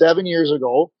 7 years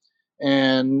ago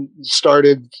and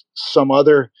started some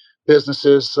other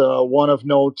businesses. One of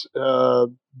note,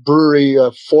 brewery,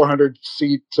 a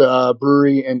 400-seat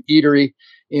brewery and eatery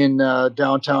in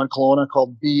downtown Kelowna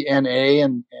called BNA,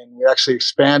 and we actually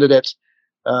expanded it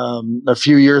a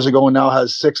few years ago, and now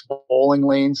has 6 bowling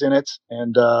lanes in it.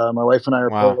 And my wife and I are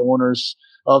part owners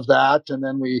of that. And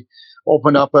then we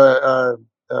opened up a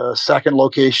second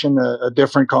location, a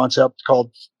different concept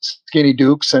called Skinny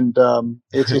Dukes, and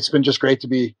it's been just great to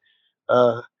be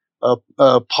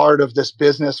a part of this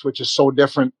business, which is so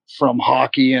different from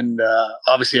hockey. And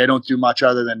obviously I don't do much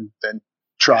other than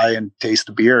try and taste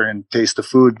the beer and taste the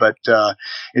food. But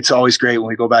it's always great when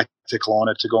we go back to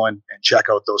Kelowna to go and check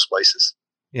out those places.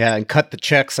 Yeah, and cut the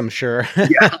checks, I'm sure.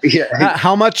 Yeah.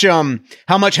 How much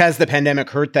has the pandemic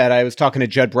hurt that? I was talking to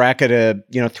Judd Brackett,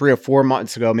 3 or 4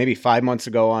 months ago, maybe 5 months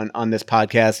ago on this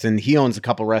podcast, and he owns a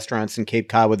couple restaurants in Cape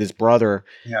Cod with his brother,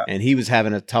 and he was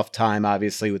having a tough time,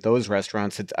 obviously, with those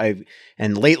restaurants.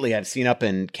 And lately I've seen up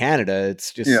in Canada,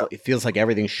 it's just it feels like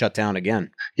everything's shut down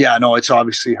again. Yeah, no, it's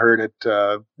obviously hurt it.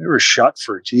 They were shut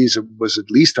for it was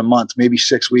at least a month, maybe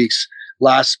 6 weeks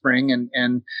last spring,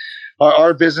 and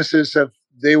our businesses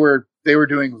they were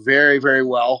doing very, very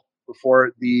well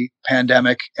before the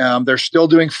pandemic. They're still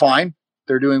doing fine.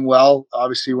 They're doing well.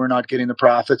 Obviously, we're not getting the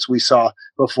profits we saw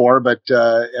before, but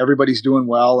everybody's doing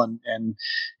well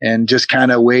and just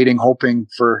kind of waiting, hoping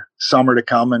for summer to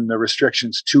come and the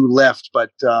restrictions to lift. But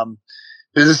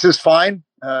business is fine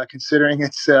considering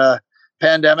it's a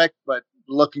pandemic, but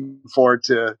looking forward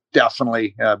to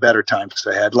definitely better times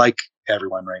ahead, like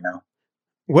everyone right now.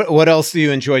 What else do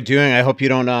you enjoy doing? I hope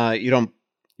you're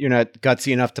not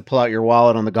gutsy enough to pull out your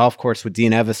wallet on the golf course with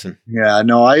Dean Evison. Yeah,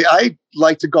 no, I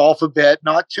like to golf a bit,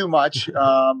 not too much.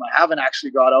 I haven't actually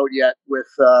got out yet with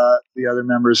the other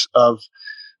members of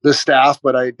the staff,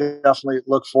 but I definitely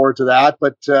look forward to that.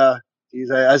 But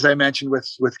as I mentioned,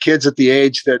 with kids at the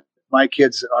age that my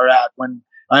kids are at, when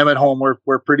I'm at home,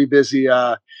 we're pretty busy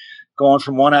going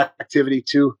from one activity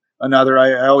to another.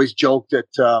 I always joke that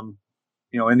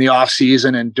in the off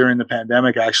season and during the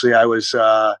pandemic, actually, I was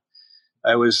a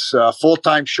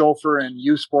full-time chauffeur and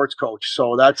youth sports coach.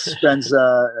 So that spends,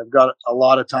 I've got a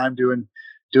lot of time doing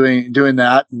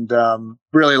that, and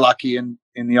really lucky in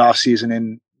the off season.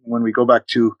 And when we go back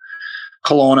to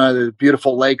Kelowna, the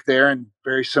beautiful lake there, and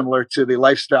very similar to the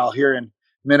lifestyle here in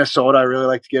Minnesota, I really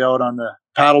like to get out on the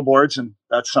paddle boards, and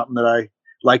that's something that I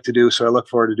like to do. So I look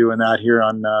forward to doing that here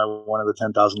on one of the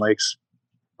 10,000 lakes.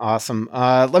 Awesome.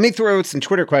 Let me throw out some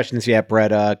Twitter questions yet,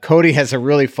 Brett. Cody has a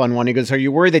really fun one. He goes, are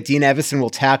you worried that Dean Evason will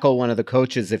tackle one of the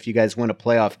coaches if you guys win a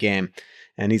playoff game?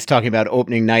 And he's talking about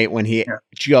opening night when he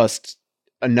just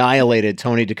annihilated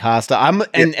Tony DaCosta. I'm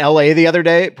in LA the other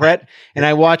day, Brett, and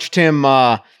I watched him,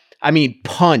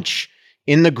 punch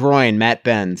in the groin Matt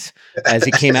Benz as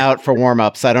he came out for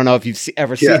warm-ups. I don't know if you've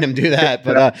ever seen him do that,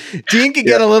 but Dean can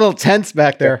get a little tense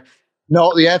back there.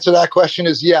 No, the answer to that question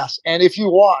is yes. And if you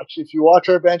watch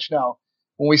our bench now,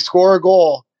 when we score a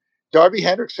goal, Darby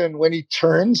Hendrickson, when he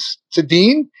turns to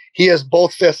Dean, he has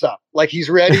both fists up. Like he's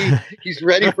ready. He's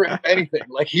ready for anything.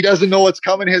 Like he doesn't know what's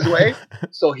coming his way.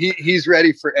 So he's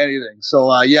ready for anything. So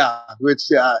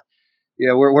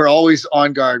we're always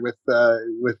on guard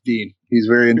with Dean. He's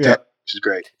very intense, which is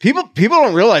great. People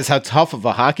don't realize how tough of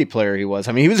a hockey player he was.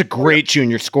 I mean, he was a great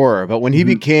junior scorer, but when he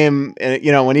became,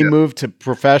 when he moved to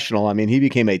professional, I mean, he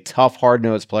became a tough,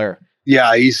 hard-nosed player.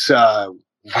 Yeah,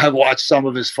 I've watched some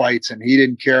of his fights, and he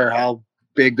didn't care how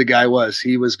big the guy was.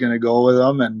 He was going to go with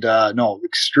him, and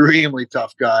extremely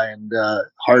tough guy and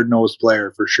hard-nosed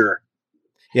player for sure.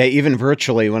 Yeah, even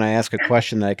virtually, when I ask a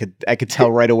question that I could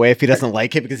tell right away if he doesn't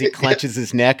like it because he clenches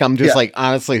his neck. I'm just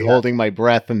honestly holding my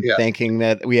breath and thinking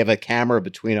that we have a camera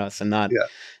between us and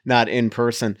not in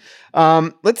person.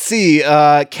 Let's see.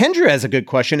 Kendra has a good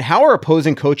question. How are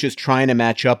opposing coaches trying to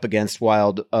match up against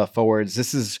Wild forwards?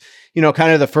 This is,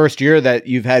 kind of the first year that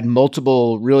you've had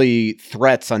multiple really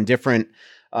threats on different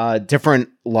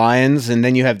lines, and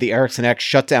then you have the Eriksson Ek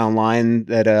shutdown line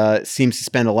that seems to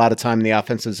spend a lot of time in the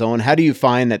offensive zone. How do you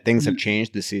find that things have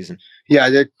changed this season?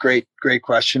 Yeah, great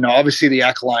question. Now, obviously, the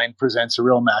Ek line presents a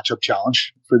real matchup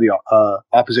challenge for the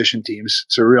opposition teams.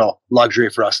 It's a real luxury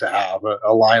for us to have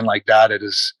a line like that. It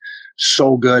is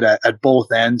so good at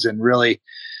both ends and really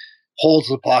holds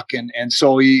the puck. And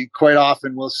so quite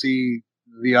often we'll see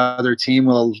the other team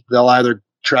they'll either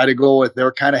try to go with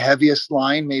their kind of heaviest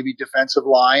line, maybe defensive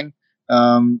line,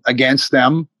 against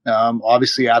them.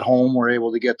 Obviously at home, we're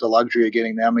able to get the luxury of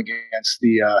getting them against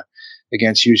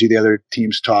usually the other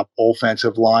team's top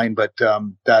offensive line. But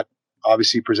that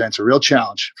obviously presents a real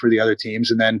challenge for the other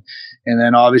teams. And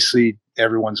then obviously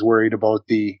everyone's worried about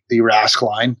the Rask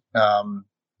line,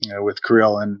 with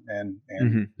Kirill and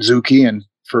Zuki, and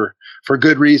for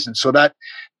good reason. So that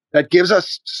gives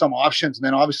us some options. And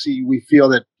then obviously we feel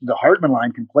that the Hartman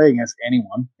line can play against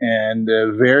anyone, and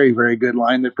a very, very good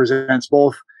line that presents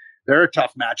both. They're a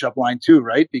tough matchup line too,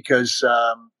 right? Because,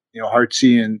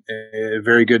 Hartsey and a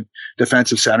very good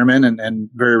defensive centerman and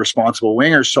very responsible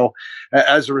wingers. So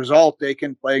as a result, they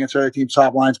can play against other teams'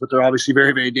 top lines, but they're obviously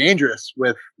very, very dangerous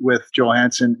with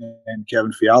Johansson and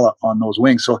Kevin Fiala on those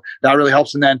wings. So that really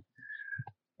helps. And then,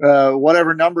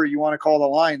 whatever number you want to call the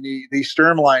line, the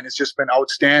Sturm line has just been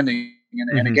outstanding,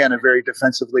 and again, a very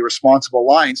defensively responsible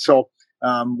line. So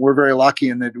we're very lucky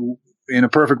in that in a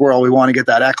perfect world, we want to get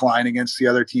that Ek line against the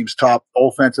other team's top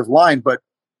offensive line. But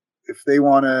if they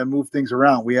want to move things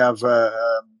around, we have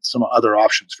some other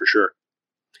options for sure.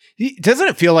 Doesn't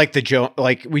it feel like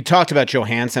like we talked about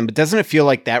Johansson, but doesn't it feel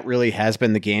like that really has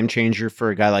been the game changer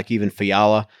for a guy like even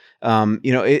Fiala?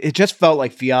 It just felt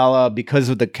like Fiala, because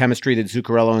of the chemistry that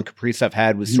Zuccarello and Kaprizov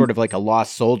had, was sort of like a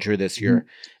lost soldier this year.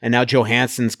 And now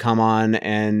Johansson's come on,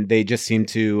 and they just seem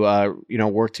to,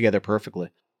 work together perfectly.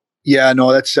 Yeah,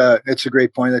 no, that's a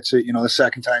great point. That's the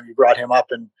second time you brought him up,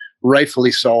 and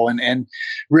rightfully so. And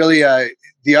really,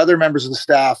 the other members of the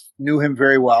staff knew him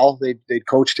very well. They'd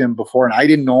coached him before, and I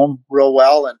didn't know him real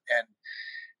well.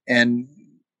 And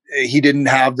he didn't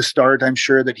have the start, I'm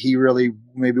sure, that he really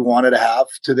maybe wanted to have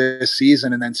to this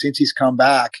season. And then since he's come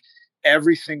back,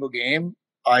 every single game,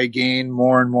 I gain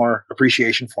more and more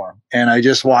appreciation for him. And I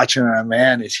just watch him, and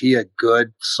man, is he a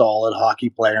good, solid hockey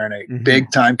player and a big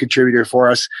time contributor for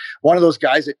us. One of those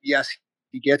guys that, yes,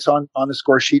 he gets on the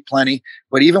score sheet plenty,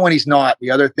 but even when he's not,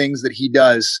 the other things that he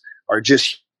does are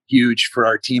just huge for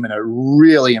our team and a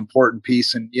really important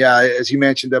piece. And yeah, as you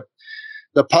mentioned,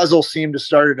 the puzzle seemed to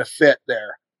start to fit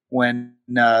there when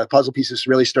puzzle pieces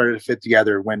really started to fit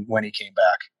together when he came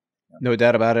back. No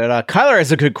doubt about it. Kyler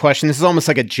has a good question. This is almost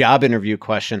like a job interview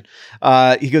question.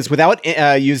 He goes, without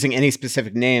using any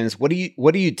specific names, what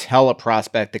do you tell a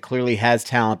prospect that clearly has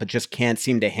talent but just can't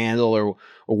seem to handle or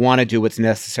want to do what's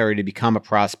necessary to become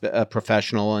a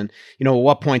professional? And, at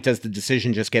what point does the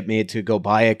decision just get made to go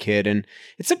buy a kid? And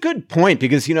it's a good point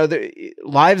because, the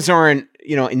lives aren't,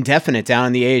 indefinite down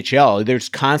in the AHL. There's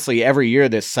constantly every year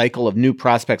this cycle of new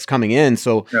prospects coming in.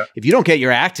 So if you don't get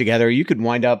your act together, you could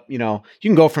wind up, you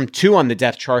can go from 2 on the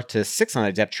depth chart to 6 on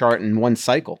the depth chart in one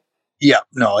cycle. Yeah,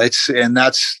 no,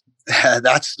 that's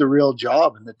that's the real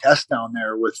job and the test down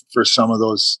there for some of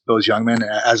those young men.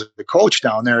 As a coach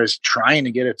down there, is trying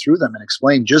to get it through them and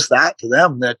explain just that to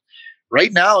them, that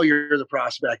right now you're the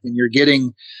prospect and you're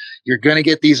going to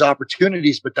get these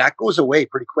opportunities, but that goes away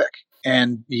pretty quick.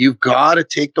 And you've got to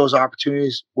take those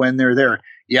opportunities when they're there.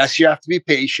 Yes, you have to be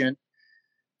patient,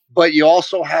 but you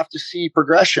also have to see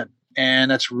progression.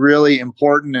 And that's really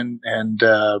important. And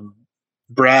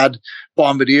Brad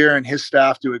Bombardier and his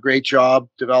staff do a great job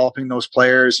developing those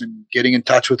players and getting in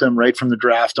touch with them right from the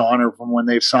draft on or from when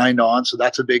they've signed on. So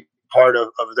that's a big part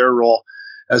of their role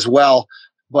as well.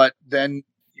 But then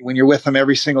when you're with them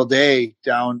every single day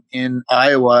down in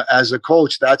Iowa as a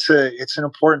coach, it's an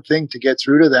important thing to get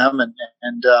through to them.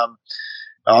 And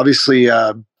obviously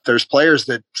there's players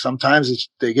that sometimes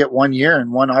they get 1 year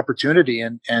and one opportunity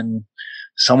and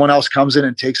someone else comes in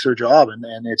and takes their job.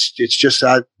 And it's just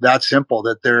that simple,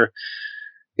 that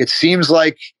it seems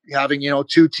like having,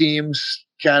 two teams,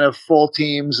 kind of full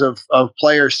teams of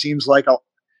players seems like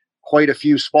quite a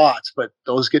few spots, but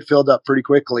those get filled up pretty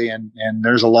quickly. And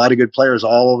there's a lot of good players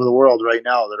all over the world right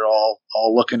now that are all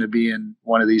looking to be in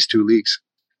one of these two leagues.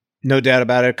 No doubt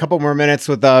about it. A couple more minutes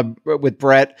with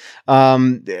Brett.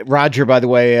 Roger, by the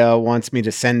way, wants me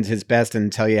to send his best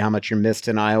and tell you how much you're missed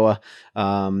in Iowa,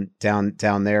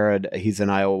 down there. He's an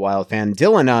Iowa Wild fan.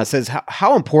 Dylan says,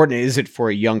 how important is it for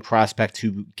a young prospect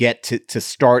to get to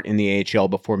start in the AHL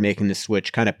before making the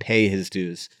switch, kind of pay his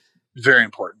dues? Very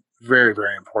important. Very,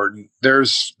 very important.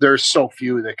 There's so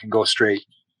few that can go straight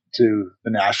to the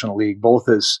National League, both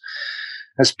as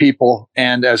people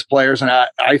and as players. And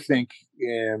I think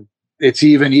it's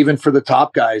even for the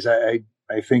top guys. I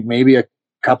think maybe a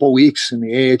couple weeks in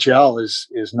the AHL is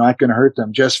not going to hurt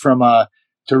them, just from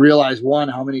to realize, one,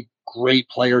 how many great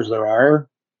players there are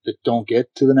that don't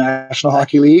get to the National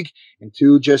Hockey League, and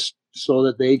two, just so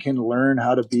that they can learn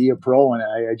how to be a pro. And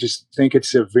I just think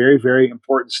it's a very, very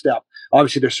important step.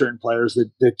 Obviously, there's certain players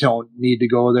that don't need to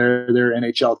go there. Their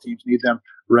NHL teams need them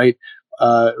right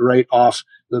off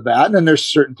the bat. And then there's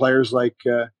certain players like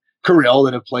Kirill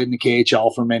that have played in the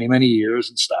KHL for many, many years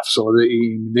and stuff. So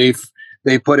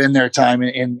they put in their time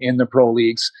in the pro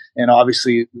leagues, and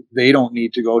obviously they don't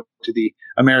need to go to the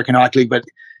American Hockey League, but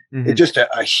it's just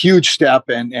a huge step,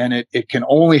 and it can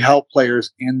only help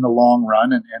players in the long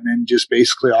run. And then just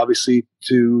basically, obviously,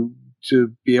 to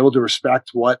be able to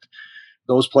respect what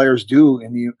those players do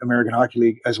in the American Hockey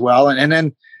League as well. And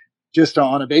then just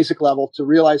on a basic level, to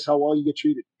realize how well you get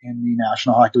treated in the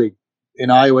National Hockey League. In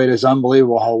Iowa, it is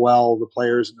unbelievable how well the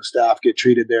players and the staff get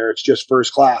treated there. It's just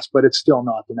first class, but it's still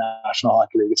not the National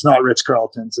Hockey League. It's not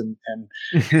Ritz-Carlton's and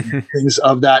things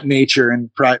of that nature and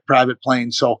private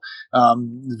planes. So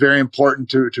very important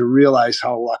to realize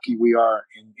how lucky we are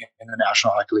in the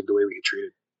National Hockey League, the way we get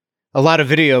treated. A lot of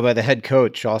video by the head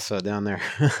coach also down there.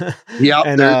 Yeah,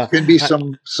 and there can be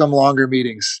some longer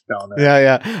meetings down there.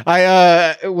 Yeah.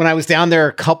 I when I was down there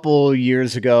a couple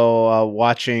years ago,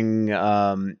 watching,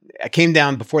 I came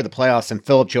down before the playoffs, and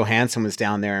Philip Johansson was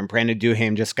down there, and Brandon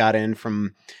Duhaime just got in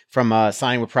from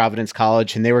signing with Providence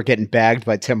College, and they were getting bagged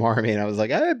by Tim Army, and I was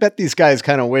like, I bet these guys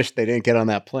kind of wish they didn't get on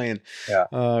that plane. Yeah.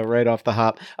 Right off the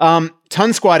hop.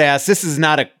 Ton Squad asks, this is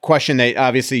not a question that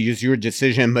obviously is your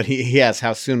decision, but he asks,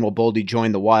 how soon will Boldy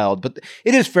join the Wild? But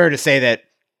it is fair to say that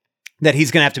he's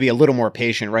going to have to be a little more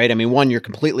patient, right? I mean, one, you're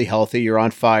completely healthy. You're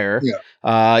on fire.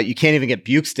 Yeah. You can't even get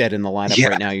Bukestad in the lineup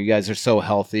right now. You guys are so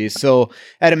healthy. So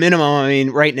at a minimum, I mean,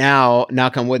 right now,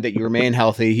 knock on wood that you remain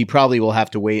healthy, he probably will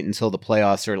have to wait until the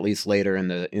playoffs, or at least later in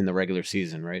the regular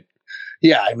season, right?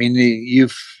 Yeah. I mean,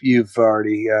 you've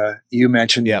already, you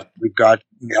mentioned, we've got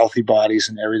healthy bodies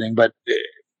and everything, but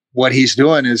what he's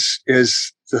doing is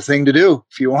the thing to do.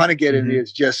 If you want to get into it,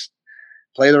 it's just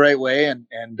play the right way.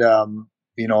 And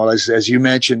you know, as you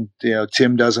mentioned, you know,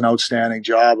 Tim does an outstanding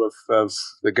job of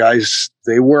the guys.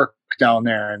 They work down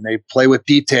there and they play with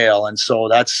detail, and so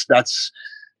that's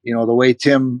you know, the way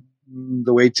Tim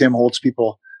holds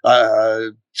people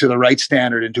to the right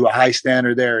standard and to a high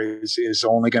standard there is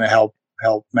only going to help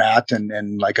Matt.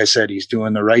 And like I said, he's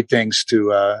doing the right things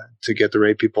to get the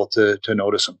right people to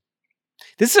notice him.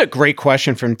 This is a great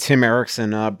question from Tim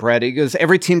Erickson, Brett. He goes,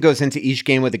 every team goes into each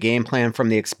game with a game plan from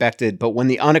the expected, but when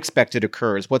the unexpected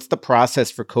occurs, what's the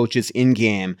process for coaches in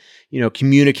game, you know,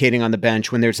 communicating on the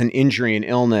bench when there's an injury, an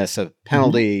illness, a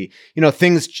penalty, you know,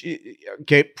 things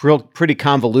get pretty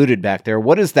convoluted back there.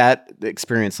 What is that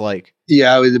experience like?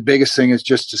 Yeah, the biggest thing is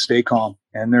just to stay calm.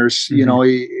 And there's, you know,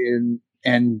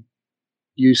 and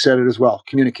you said it as well,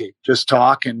 communicate, just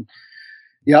talk. And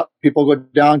yep, people go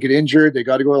down, get injured. They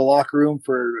got to go to the locker room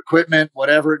for equipment,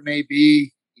 whatever it may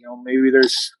be. You know, maybe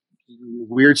there's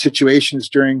weird situations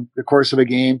during the course of a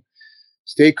game.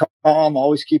 stay calm,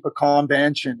 always keep a calm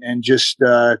bench, and just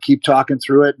keep talking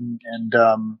through it. And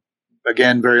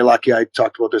again, very lucky. I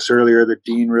talked about this earlier, that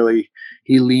Dean really,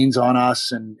 he leans on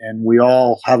us, and we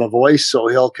all have a voice. So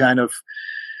he'll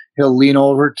lean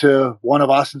over to one of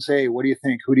us and say, "What do you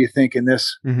think? Who do you think in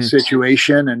this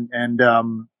situation?" And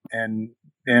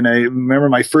I remember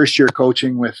my first year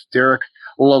coaching with Derek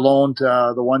Lalonde.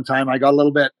 The one time I got a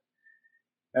little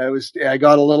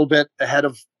bit ahead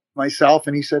of myself,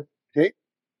 and he said, "Hey,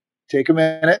 take a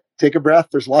minute, take a breath.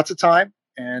 There's lots of time,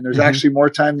 and there's actually more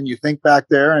time than you think back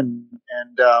there, and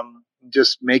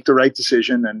just make the right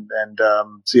decision."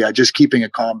 So yeah, just keeping a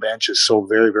calm bench is so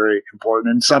very, very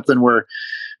important, and something we're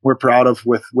proud of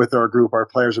with our group. Our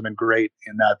players have been great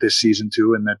in that this season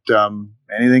too, and that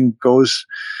anything goes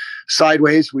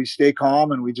sideways, we stay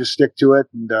calm and we just stick to it.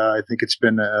 And I think it's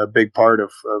been a big part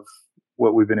of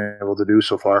what we've been able to do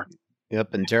so far.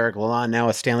 Yep, and Derek Lalonde, now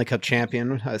a Stanley Cup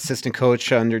champion, assistant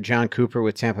coach under John Cooper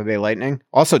with Tampa Bay Lightning.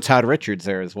 Also Todd Richards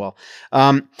there as well.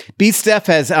 B. Steph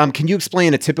has, can you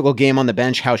explain a typical game on the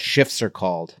bench, how shifts are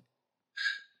called?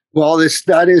 Well,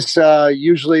 that is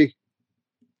usually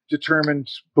determined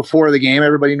before the game.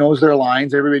 Everybody knows their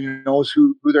lines. Everybody knows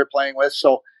who they're playing with.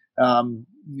 So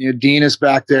Dean is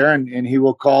back there, and he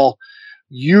will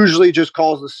usually just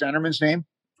calls the centerman's name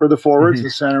for the forwards, the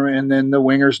center, and then the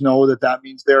wingers know that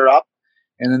means they're up.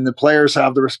 And then the players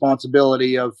have the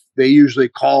responsibility they usually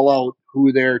call out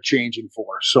who they're changing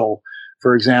for. So,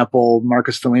 for example,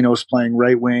 Marcus Foligno is playing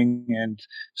right wing, and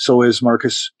so is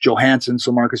Marcus Johansson.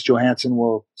 So Marcus Johansson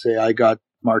will say, "I got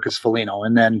Marcus Foligno,"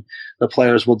 and then the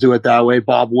players will do it that way.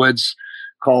 Bob Woods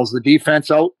calls the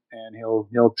defense out, and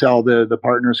he'll tell the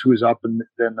partners who's up, and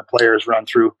then the players run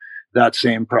through that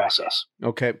same process.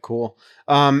 Okay, cool.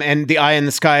 And the eye in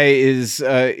the sky is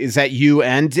that you,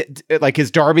 and like,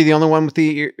 is Darby the only one with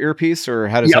the earpiece, or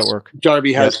how does that work?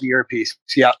 Darby has the earpiece.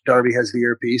 Yeah, Darby has the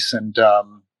earpiece, and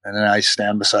then I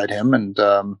stand beside him, and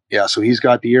so he's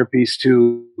got the earpiece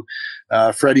too.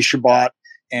 Freddie Chabot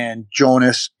and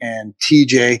Jonas and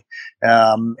TJ,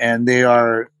 and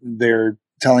they're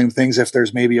telling things if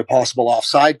there's maybe a possible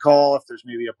offside call, if there's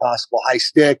maybe a possible high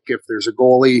stick, if there's a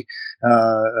goalie,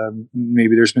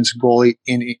 maybe there's been some goalie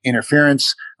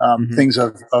interference, things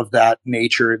of that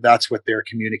nature. That's what they're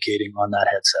communicating on that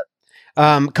headset.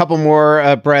 Couple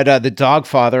more, Brett. The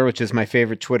Dogfather, which is my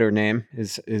favorite Twitter name,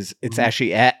 it's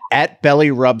actually at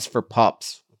Belly Rubs for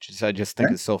Pups, which I just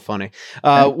think is so funny.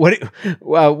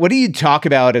 What do you talk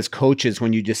about as coaches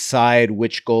when you decide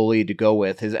which goalie to go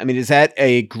with? Is that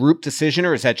a group decision,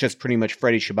 or is that just pretty much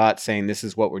Freddie Chabot saying this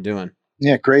is what we're doing?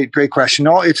 Yeah, great question.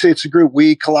 No, it's a group.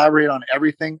 We collaborate on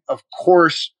everything. Of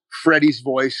course, Freddie's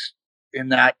voice in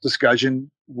that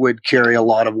discussion would carry a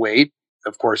lot of weight.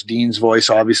 Of course, Dean's voice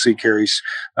obviously carries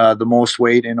the most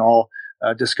weight in all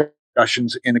discussions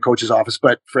in the coach's office,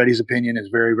 but Freddie's opinion is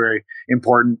very, very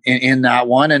important in that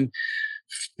one. And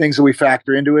things that we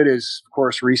factor into it is, of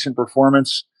course, recent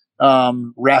performance.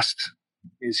 Rest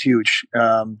is huge.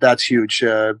 That's huge.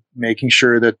 Making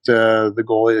sure that the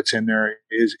goalie that's in there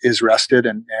is rested,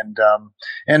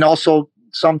 and also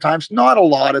sometimes, not a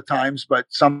lot of times, but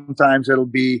sometimes it'll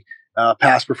be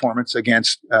past performance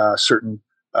against certain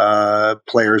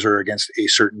players or against a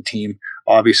certain team.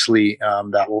 Obviously,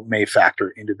 that may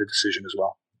factor into the decision as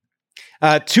well.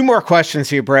 Two more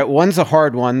questions here, Brett. One's a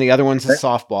hard one. The other one's a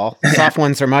softball. The soft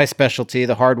ones are my specialty.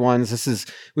 The hard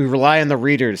ones, we rely on the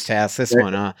readers to ask this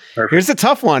one. Here's a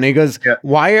tough one. He goes,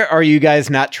 why are you guys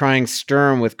not trying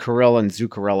Sturm with Kirill and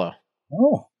Zuccarello?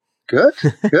 Oh, good.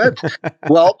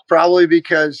 Well, probably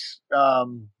because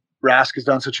Rask has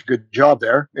done such a good job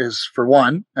there, is for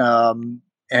one.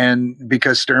 And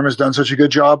because Sturm has done such a good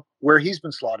job where he's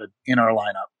been slotted in our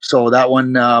lineup. So that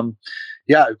one,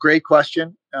 great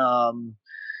question. And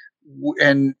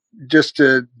just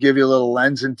to give you a little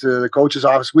lens into the coach's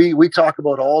office, we talk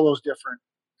about all those different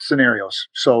scenarios.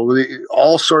 So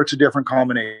all sorts of different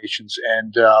combinations.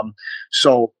 And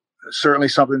so certainly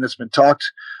something that's been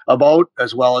talked about,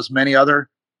 as well as many other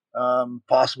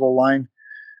possible line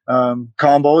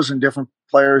combos and different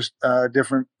players,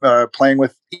 playing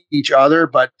with each other.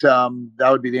 But that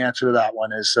would be the answer to that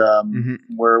one is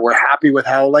we're happy with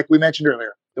how, like we mentioned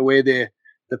earlier, the way the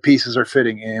pieces are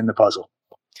fitting in the puzzle.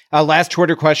 Last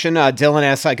Twitter question. Dylan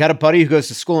asks, I got a buddy who goes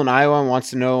to school in Iowa and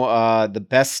wants to know the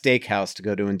best steakhouse to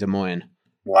go to in Des Moines.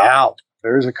 Wow.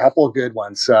 There's a couple of good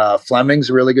ones. Fleming's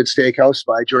a really good steakhouse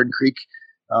by Jordan Creek.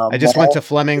 I just went to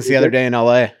Fleming's the other day in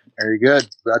LA. Very good.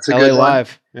 That's a LA good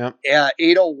Live. One. Yeah.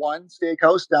 801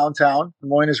 Steakhouse downtown. Des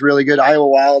Moines is really good. Iowa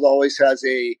Wild always has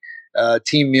a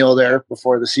team meal there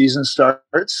before the season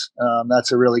starts.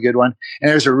 That's a really good one.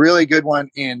 And there's a really good one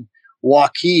in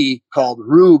Waukee called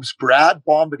Rube's. Brad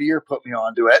Bombardier put me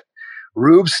onto it.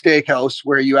 Rube's Steakhouse,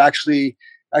 where you actually,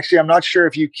 I'm not sure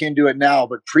if you can do it now,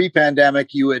 but pre-pandemic,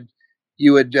 you would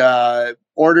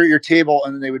order your table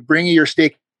and then they would bring you your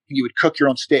steak and you would cook your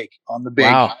own steak on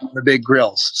the big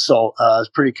grills. So it's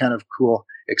pretty kind of cool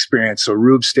experience. So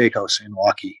Rube's Steakhouse in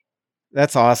Waukee.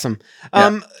 That's awesome.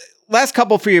 Yeah. Last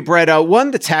couple for you, Brett.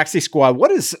 One, the taxi squad.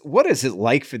 What is it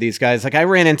like for these guys? Like, I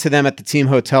ran into them at the team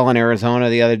hotel in Arizona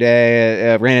the other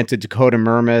day. I ran into Dakota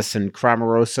Murmis and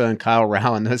Cramarosa and Kyle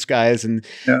Rao and those guys. And,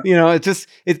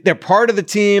 they're part of the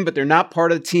team, but they're not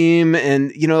part of the team.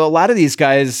 And, a lot of these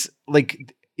guys,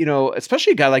 like,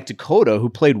 especially a guy like Dakota who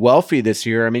played well for you this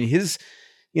year. I mean,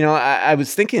 I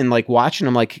was thinking, like, watching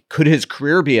him, like, could his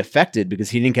career be affected because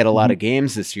he didn't get a lot of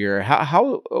games this year?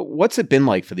 What's it been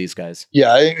like for these guys?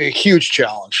 Yeah, a huge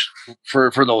challenge for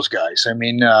those guys. I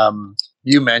mean,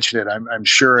 you mentioned it. I'm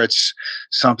sure it's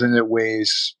something that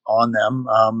weighs on them.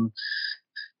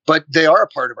 But they are a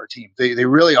part of our team. They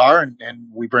really are, and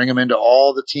we bring them into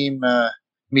all the team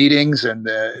meetings, and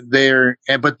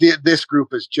this group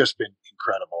has just been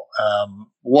incredible.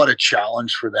 What a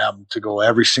challenge for them to go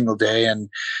every single day, and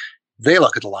they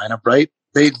look at the lineup, right?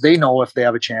 They know if they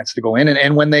have a chance to go in,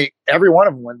 and when every one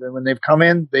of them, when they've come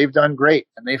in, they've done great,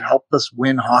 and they've helped us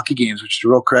win hockey games, which is a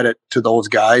real credit to those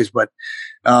guys. But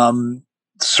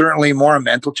certainly more a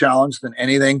mental challenge than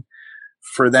anything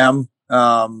for them.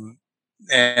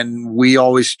 And we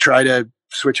always try to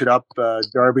switch it up.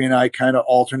 Darby and I kind of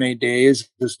alternate days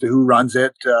as to who runs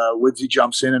it. Woodsy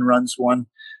jumps in and runs one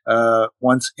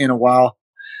once in a while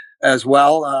as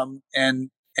well.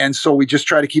 And so we just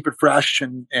try to keep it fresh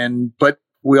but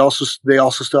they also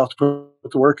still have to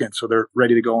put the work in. So they're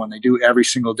ready to go, and they do every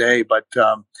single day. But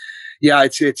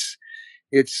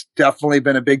it's definitely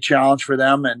been a big challenge for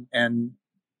them, and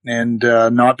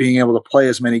not being able to play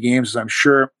as many games as I'm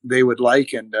sure they would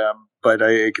like. But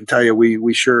I can tell you,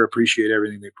 we sure appreciate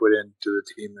everything they put into the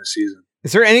team this season.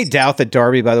 Is there any doubt that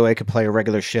Darby, by the way, could play a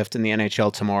regular shift in the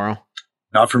NHL tomorrow?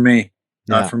 Not for me.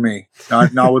 Not for me.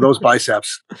 Not with those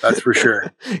biceps. That's for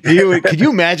sure. Could you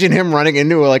imagine him running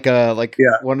into one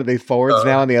of the forwards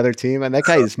now on the other team? And that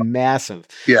guy is massive.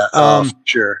 Yeah.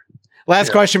 Sure.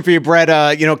 Last question for you, Brett.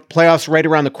 Playoffs right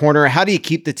around the corner. How do you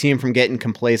keep the team from getting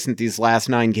complacent these last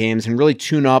 9 games and really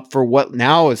tune up for what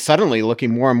now is suddenly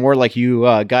looking more and more like you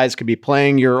guys could be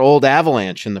playing your old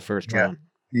Avalanche in the first round?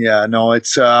 Yeah, no,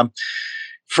 it's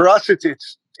for us.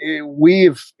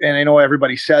 We've, and I know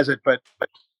everybody says it, but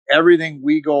everything,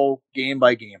 we go game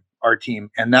by game, our team.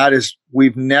 And that is,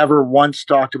 we've never once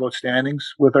talked about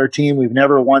standings with our team. We've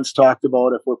never once talked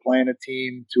about if we're playing a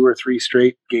team 2 or 3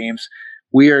 straight games.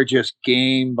 We are just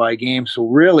game by game. So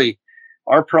really,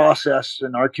 our process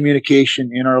and our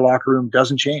communication in our locker room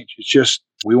doesn't change. It's just,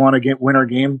 we want to win our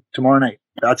game tomorrow night.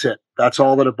 That's it. That's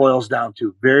all that it boils down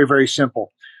to. Very, very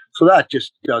simple. So that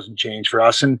just doesn't change for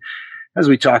us. And as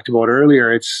we talked about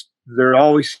earlier, there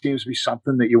always seems to be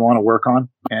something that you want to work on.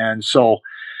 And so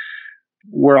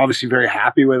we're obviously very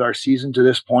happy with our season to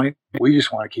this point. We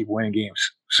just want to keep winning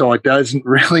games. So it doesn't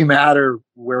really matter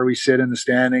where we sit in the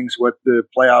standings, what the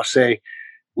playoffs say.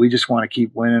 We just want to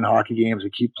keep winning hockey games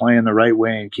and keep playing the right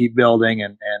way and keep building.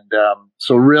 And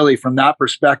so really from that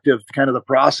perspective, kind of the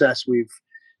process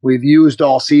we've used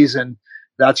all season,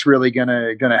 that's really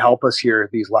gonna help us here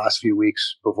these last few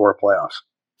weeks before playoffs.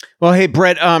 Well, hey,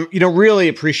 Brett, really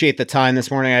appreciate the time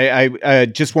this morning. I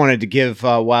just wanted to give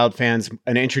Wild fans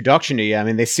an introduction to you. I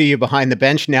mean, they see you behind the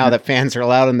bench now that fans are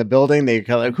allowed in the building. They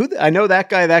go like, I know that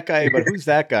guy, but who's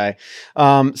that guy?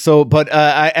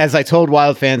 As I told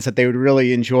Wild fans that they would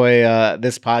really enjoy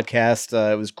this podcast.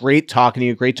 It was great talking to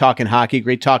you, great talking hockey,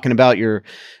 great talking about your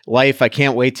life. I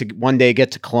can't wait to one day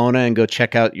get to Kelowna and go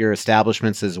check out your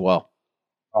establishments as well.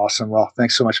 Awesome. Well,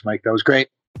 thanks so much, Mike. That was great.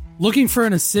 Looking for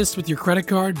an assist with your credit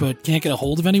card but can't get a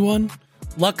hold of anyone?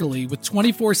 Luckily, with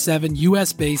 24/7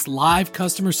 US-based live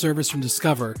customer service from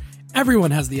Discover,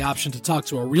 everyone has the option to talk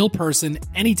to a real person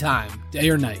anytime, day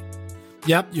or night.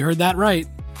 Yep, you heard that right.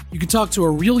 You can talk to a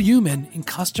real human in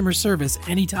customer service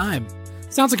anytime.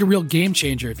 Sounds like a real game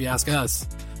changer if you ask us.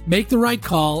 Make the right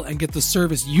call and get the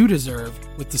service you deserve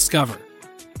with Discover.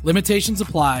 Limitations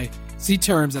apply. See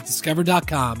terms at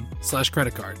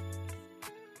discover.com/creditcard.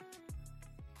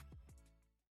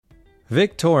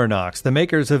 Victorinox, the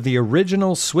makers of the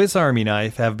original Swiss Army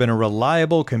knife, have been a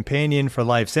reliable companion for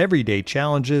life's everyday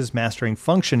challenges, mastering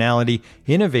functionality,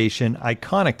 innovation,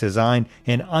 iconic design,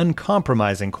 and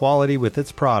uncompromising quality with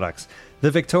its products.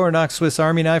 The Victorinox Swiss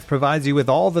Army knife provides you with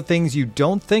all the things you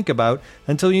don't think about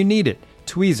until you need it.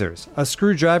 tweezers, a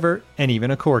screwdriver, and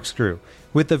even a corkscrew.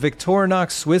 With the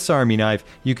Victorinox Swiss Army knife,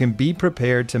 you can be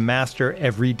prepared to master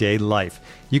everyday life.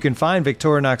 You can find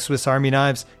Victorinox Swiss Army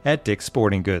knives at Dick's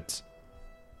Sporting Goods.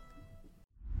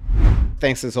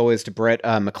 Thanks as always to Brett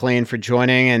McLean for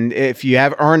joining. And if you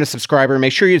aren't a subscriber,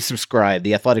 make sure you subscribe.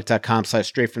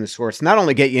 TheAthletic.com/straight from the source. Not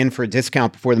only get you in for a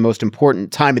discount before the most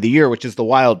important time of the year, which is the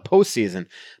Wild postseason,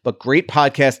 but great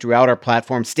podcasts throughout our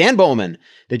platform. Stan Bowman,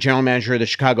 the general manager of the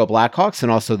Chicago Blackhawks,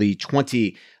 and also the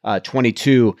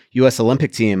 2022 U.S.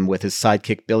 Olympic team with his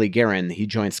sidekick Billy Guerin. He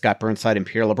joined Scott Burnside and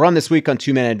Pierre LeBrun this week on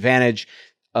Two Man Advantage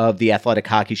of the Athletic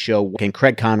Hockey Show, and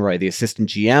Craig Conroy, the assistant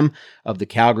GM of the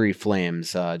Calgary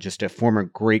Flames, just a former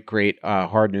great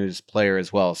hard news player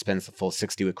as well. Spends the full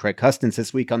 60 with Craig Custance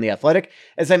this week on the Athletic.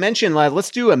 As I mentioned,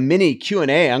 let's do a mini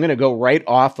Q&A. I'm going to go right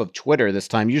off of Twitter this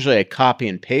time. Usually I copy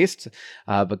and paste,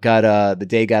 but the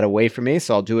day got away from me,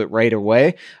 so I'll do it right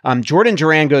away. Jordan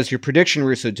Duran goes, your prediction,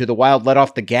 Russo, do the Wild let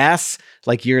off the gas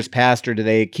like years past, or do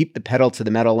they keep the pedal to the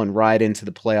metal and ride into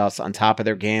the playoffs on top of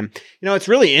their game? You know, it's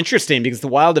really interesting because the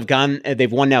Wild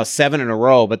they've won now 7 in a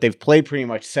row, but they've played pretty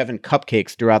much 7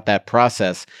 cupcakes throughout that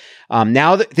process.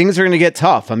 Now that things are going to get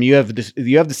tough. You have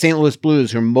the St. Louis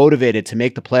Blues who are motivated to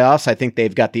make the playoffs. I think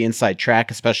they've got the inside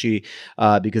track, especially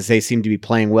because they seem to be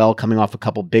playing well, coming off a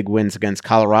couple big wins against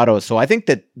Colorado. So I think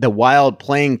that the Wild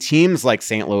playing teams like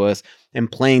St. Louis and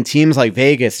playing teams like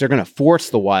Vegas, they're going to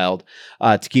force the Wild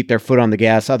to keep their foot on the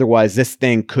gas. Otherwise, this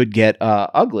thing could get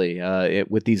ugly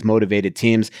with these motivated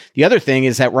teams. The other thing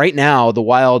is that right now, the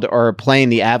Wild are playing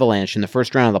the Avalanche in the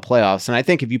first round of the playoffs. And I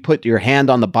think if you put your hand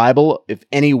on the Bible, if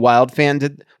any Wild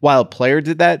player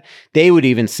did that, they would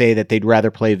even say that they'd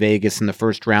rather play Vegas in the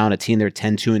first round, a team they're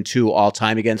 10-2-2 all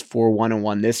time against,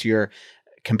 4-1-1 this year,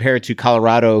 compared to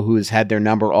Colorado, who has had their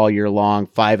number all year long,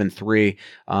 5-3,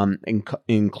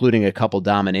 including a couple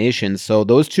dominations. So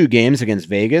those 2 games against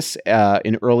Vegas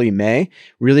in early May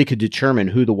really could determine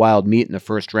who the Wild meet in the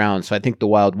first round. So I think the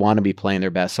Wild want to be playing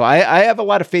their best. So I have a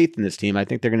lot of faith in this team. I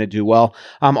think they're going to do well.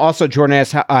 Also, Jordan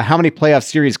asks, how many playoff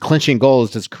series clinching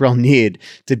goals does Kirill need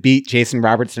to beat Jason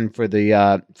Robertson for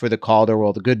the Calder?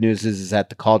 Well, the good news is that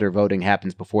the Calder voting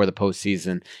happens before the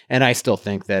postseason, and I still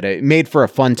think that it made for a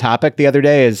fun topic the other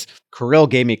day. Is Kirill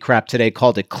gave me crap today,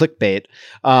 called it clickbait.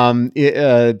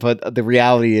 But the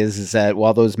reality is that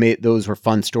while those were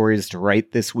fun stories to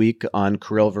write this week on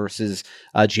Kirill versus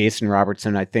Jason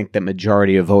Robertson, I think that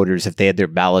majority of voters, if they had their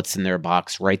ballots in their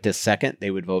box right this second,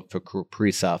 they would vote for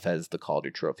Kaprizov as the Calder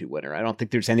Trophy winner. I don't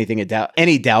think there's any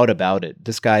doubt about it.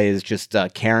 This guy is just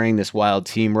carrying this Wild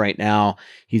team right now.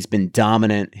 He's been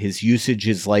dominant. His usage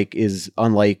is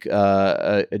unlike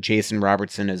Jason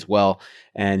Robertson as well.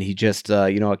 And he just,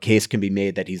 a case can be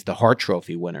made that he's the Hart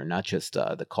Trophy winner, not just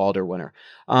the Calder winner.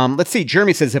 Let's see.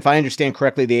 Jeremy says, if I understand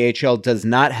correctly, the AHL does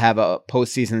not have a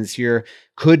postseason this year.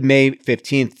 Could May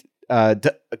 15th,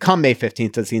 come May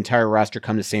 15th, does the entire roster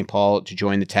come to St. Paul to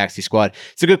join the taxi squad?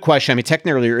 It's a good question. I mean,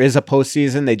 technically there is a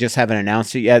postseason. They just haven't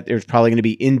announced it yet. There's probably going to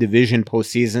be in-division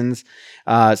postseasons.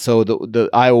 So the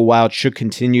Iowa Wild should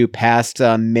continue past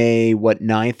May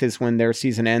 9th is when their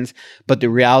season ends. But the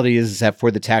reality is that for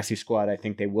the taxi squad, I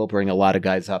think they will bring a lot of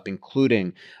guys up,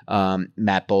 including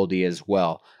Matt Boldy as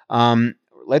well.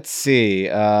 Let's see.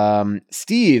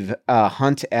 Steve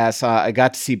Hunt asks, I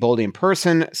got to see Boldy in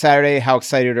person Saturday. How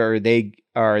excited are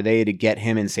they to get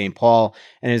him in St. Paul?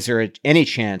 And is there any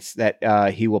chance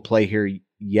that he will play here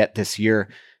yet this year?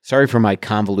 Sorry for my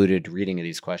convoluted reading of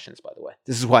these questions, by the way.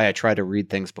 This is why I try to read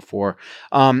things before.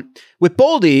 With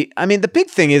Boldy, I mean, the big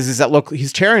thing is that, look,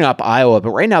 he's tearing up Iowa,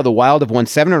 but right now the Wild have won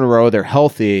 7 in a row. They're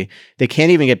healthy. They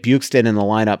can't even get Bukestad in the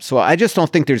lineup. So I just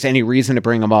don't think there's any reason to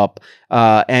bring him up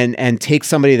and take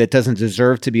somebody that doesn't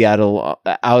deserve to be out of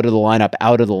the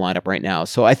lineup right now.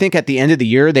 So I think at the end of the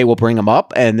year, they will bring him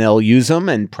up and they'll use him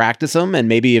and practice him and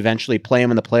maybe eventually play him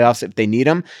in the playoffs if they need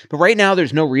him. But right now,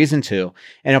 there's no reason to.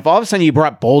 And if all of a sudden you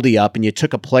brought Boldy up and you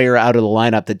took a player out of the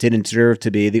lineup that didn't deserve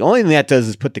to be, the only thing that does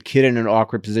is put the kid in an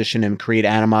awkward position and create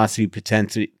animosity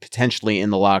potentially in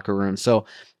the locker room. So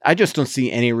I just don't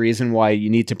see any reason why you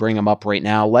need to bring him up right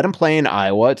now. Let him play in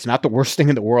Iowa. It's not the worst thing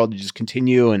in the world to just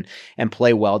continue and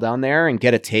play well down there and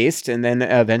get a taste. And then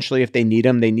eventually if they need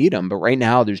him, they need him. But right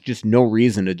now there's just no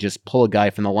reason to just pull a guy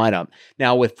from the lineup.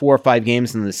 Now with 4 or 5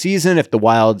 games in the season, if the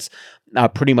Wild's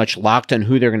pretty much locked on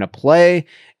who they're going to play.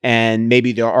 And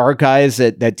maybe there are guys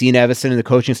that Dean Evason and the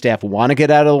coaching staff want to get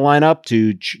out of the lineup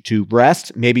to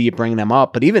rest. Maybe you bring them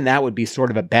up, but even that would be sort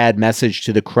of a bad message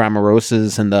to the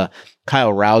Cramorosas and the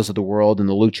Kyle Rouse of the world and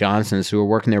the Luke Johnsons who are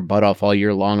working their butt off all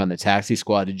year long on the taxi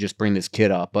squad to just bring this kid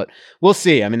up. But we'll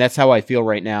see. I mean, that's how I feel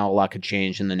right now. A lot could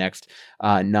change in the next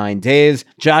 9 days.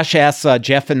 Josh asks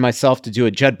Jeff and myself to do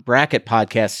a Judd Brackett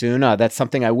podcast soon. That's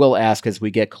something I will ask as we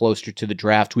get closer to the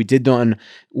draft. We did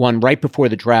one right before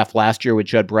the draft last year with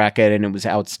Judd Brackett, and it was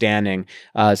outstanding.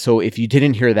 So if you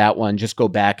didn't hear that one, just go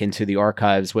back into the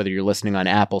archives, whether you're listening on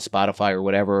Apple, Spotify, or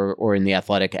whatever, or in the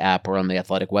Athletic app or on the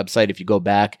Athletic website. If you go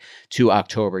back to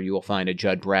October, you will find a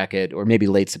Judd Brackett, or maybe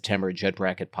late September, a Judd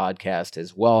Brackett podcast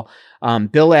as well.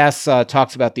 Bill asks,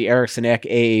 talks about the Eriksson Ek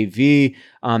AAV.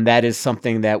 That is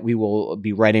something that we will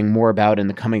be writing more about in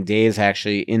the coming days,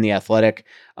 actually, in the Athletic.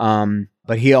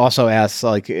 But he also asks,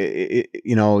 like, do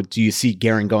you see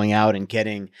Guerin going out and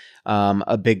getting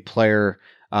a big player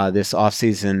this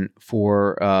offseason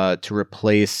to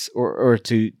replace or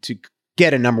to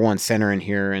get a number one center in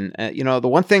here? And, the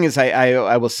one thing is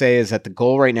I will say is that the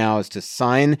goal right now is to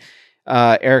sign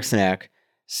Eriksson Ek,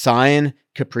 sign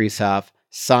Kaprizov,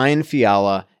 sign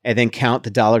Fiala, and then count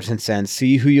the dollars and cents,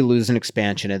 see who you lose in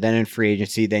expansion, and then in free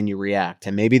agency, then you react.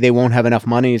 And maybe they won't have enough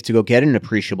money to go get an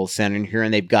appreciable center in here,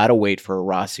 and they've got to wait for a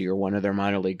Rossi or one of their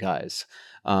minor league guys.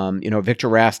 Victor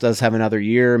Rask does have another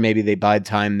year. Maybe they bide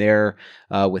time there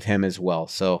with him as well.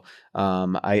 So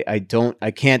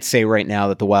I can't say right now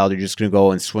that the Wild are just going to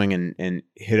go and swing and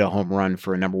hit a home run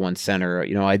for a number one center.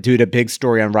 I did a big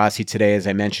story on Rossi today, as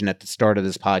I mentioned at the start of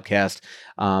this podcast.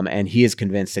 And he is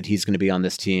convinced that he's going to be on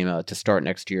this team to start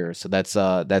next year. So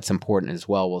that's important as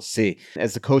well. We'll see.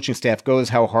 As the coaching staff goes,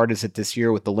 how hard is it this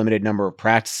year with the limited number of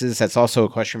practices? That's also a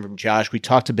question from Josh. We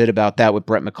talked a bit about that with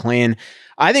Brett McLean.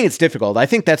 I think it's difficult. I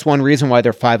think that's one reason why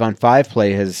their 5-on-5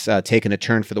 play has taken a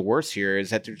turn for the worse here, is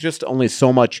that there's just only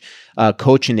so much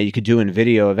coaching that you could do in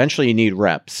video. Eventually you need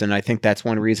reps. And I think that's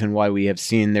one reason why we have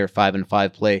seen their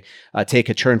 5-on-5 play take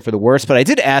a turn for the worse. But I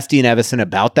did ask Dean Evason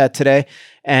about that today,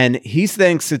 and he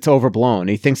thinks it's overblown.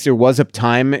 He thinks there was a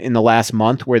time in the last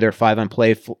month where their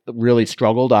 5-on-play really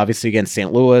struggled, obviously against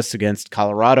St. Louis, against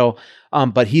Colorado.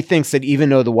 But he thinks that even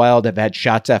though the Wild have had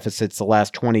shot deficits the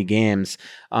last 20 games,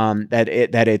 that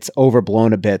it's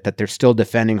overblown a bit, that they're still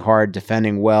defending hard,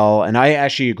 defending well. And I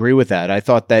actually agree with that. I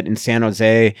thought that in San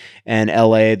Jose and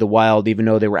LA, the Wild, even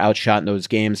though they were outshot in those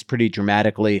games pretty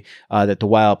dramatically, that the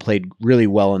Wild played really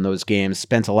well in those games,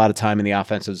 spent a lot of time in the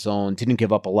offensive zone, didn't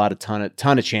give up a ton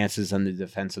of chances in the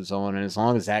defensive zone. And as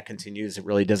long as that continues, it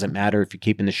really doesn't matter if you're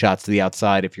keeping the shots to the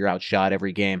outside, if you're outshot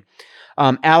every game.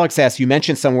 Alex asks, you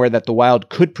mentioned somewhere that the Wild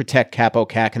could protect Kaapo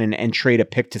Kähkönen and trade a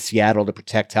pick to Seattle to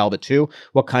protect Talbot too.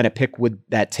 What kind of pick would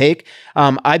that take?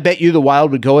 I bet you the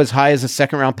Wild would go as high as a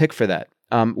second-round pick for that.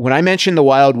 When I mentioned the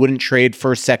Wild wouldn't trade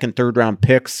first, second, third-round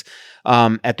picks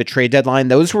at the trade deadline,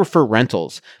 those were for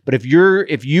rentals. But if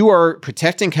you are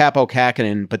protecting Kaapo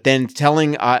Kähkönen, but then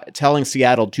telling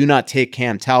Seattle, do not take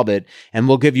Cam Talbot, and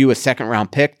we'll give you a second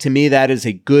round pick, to me that is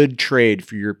a good trade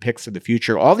for your picks of the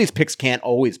future. All these picks can't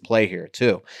always play here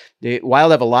too. The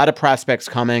Wild have a lot of prospects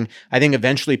coming. I think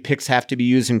eventually picks have to be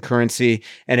used in currency.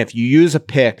 And if you use a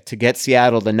pick to get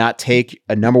Seattle to not take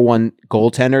a number one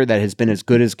goaltender that has been as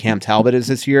good as Cam Talbot is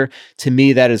this year, to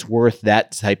me, that is worth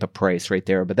that type of price right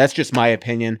there. But that's just my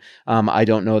opinion. I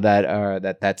don't know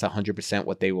that that's 100%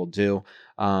 what they will do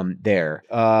there.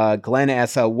 Glenn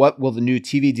asks, what will the new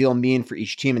TV deal mean for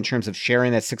each team in terms of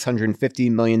sharing that $650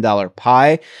 million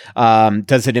pie?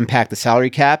 Does it impact the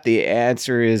salary cap? The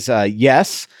answer is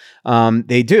yes.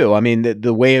 They do. I mean,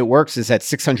 the way it works is that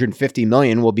 $650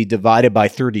 million will be divided by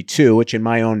 32, which in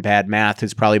my own bad math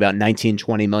is probably about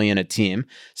 $19-20 million a team.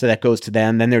 So that goes to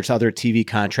them. Then there's other TV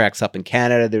contracts up in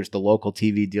Canada. There's the local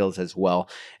TV deals as well.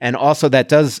 And also that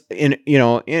does,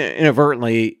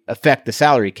 inadvertently affect the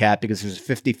salary cap because there's a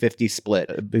 50-50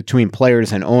 split between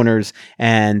players and owners,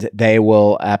 and they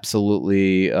will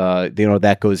absolutely,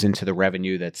 that goes into the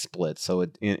revenue that's split. So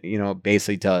it,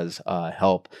 basically does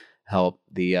help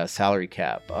the salary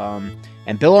cap.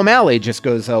 And Bill O'Malley just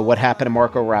goes, what happened to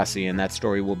Marco Rossi? And that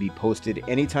story will be posted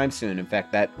anytime soon. In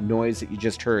fact, that noise that you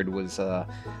just heard was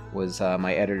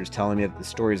my editors telling me that the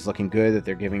story is looking good, that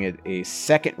they're giving it a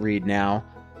second read now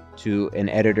to an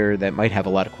editor that might have a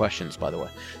lot of questions, by the way.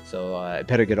 So I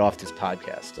better get off this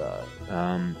podcast.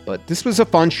 But this was a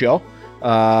fun show.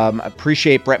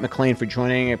 Appreciate Brett McLean for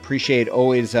joining. I appreciate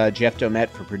always Jeff Domet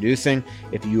for producing.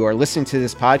 If you are listening to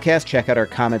this podcast, check out our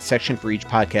comments section for each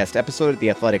podcast episode at the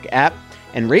Athletic app.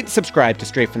 and rate and subscribe to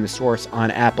Straight from the Source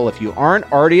on Apple. If you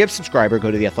aren't already a subscriber,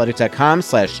 go to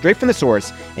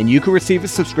theathletic.com/straightfromthesource, and you can receive a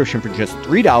subscription for just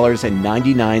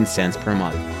 $3.99 per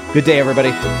month. Good day,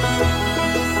 everybody.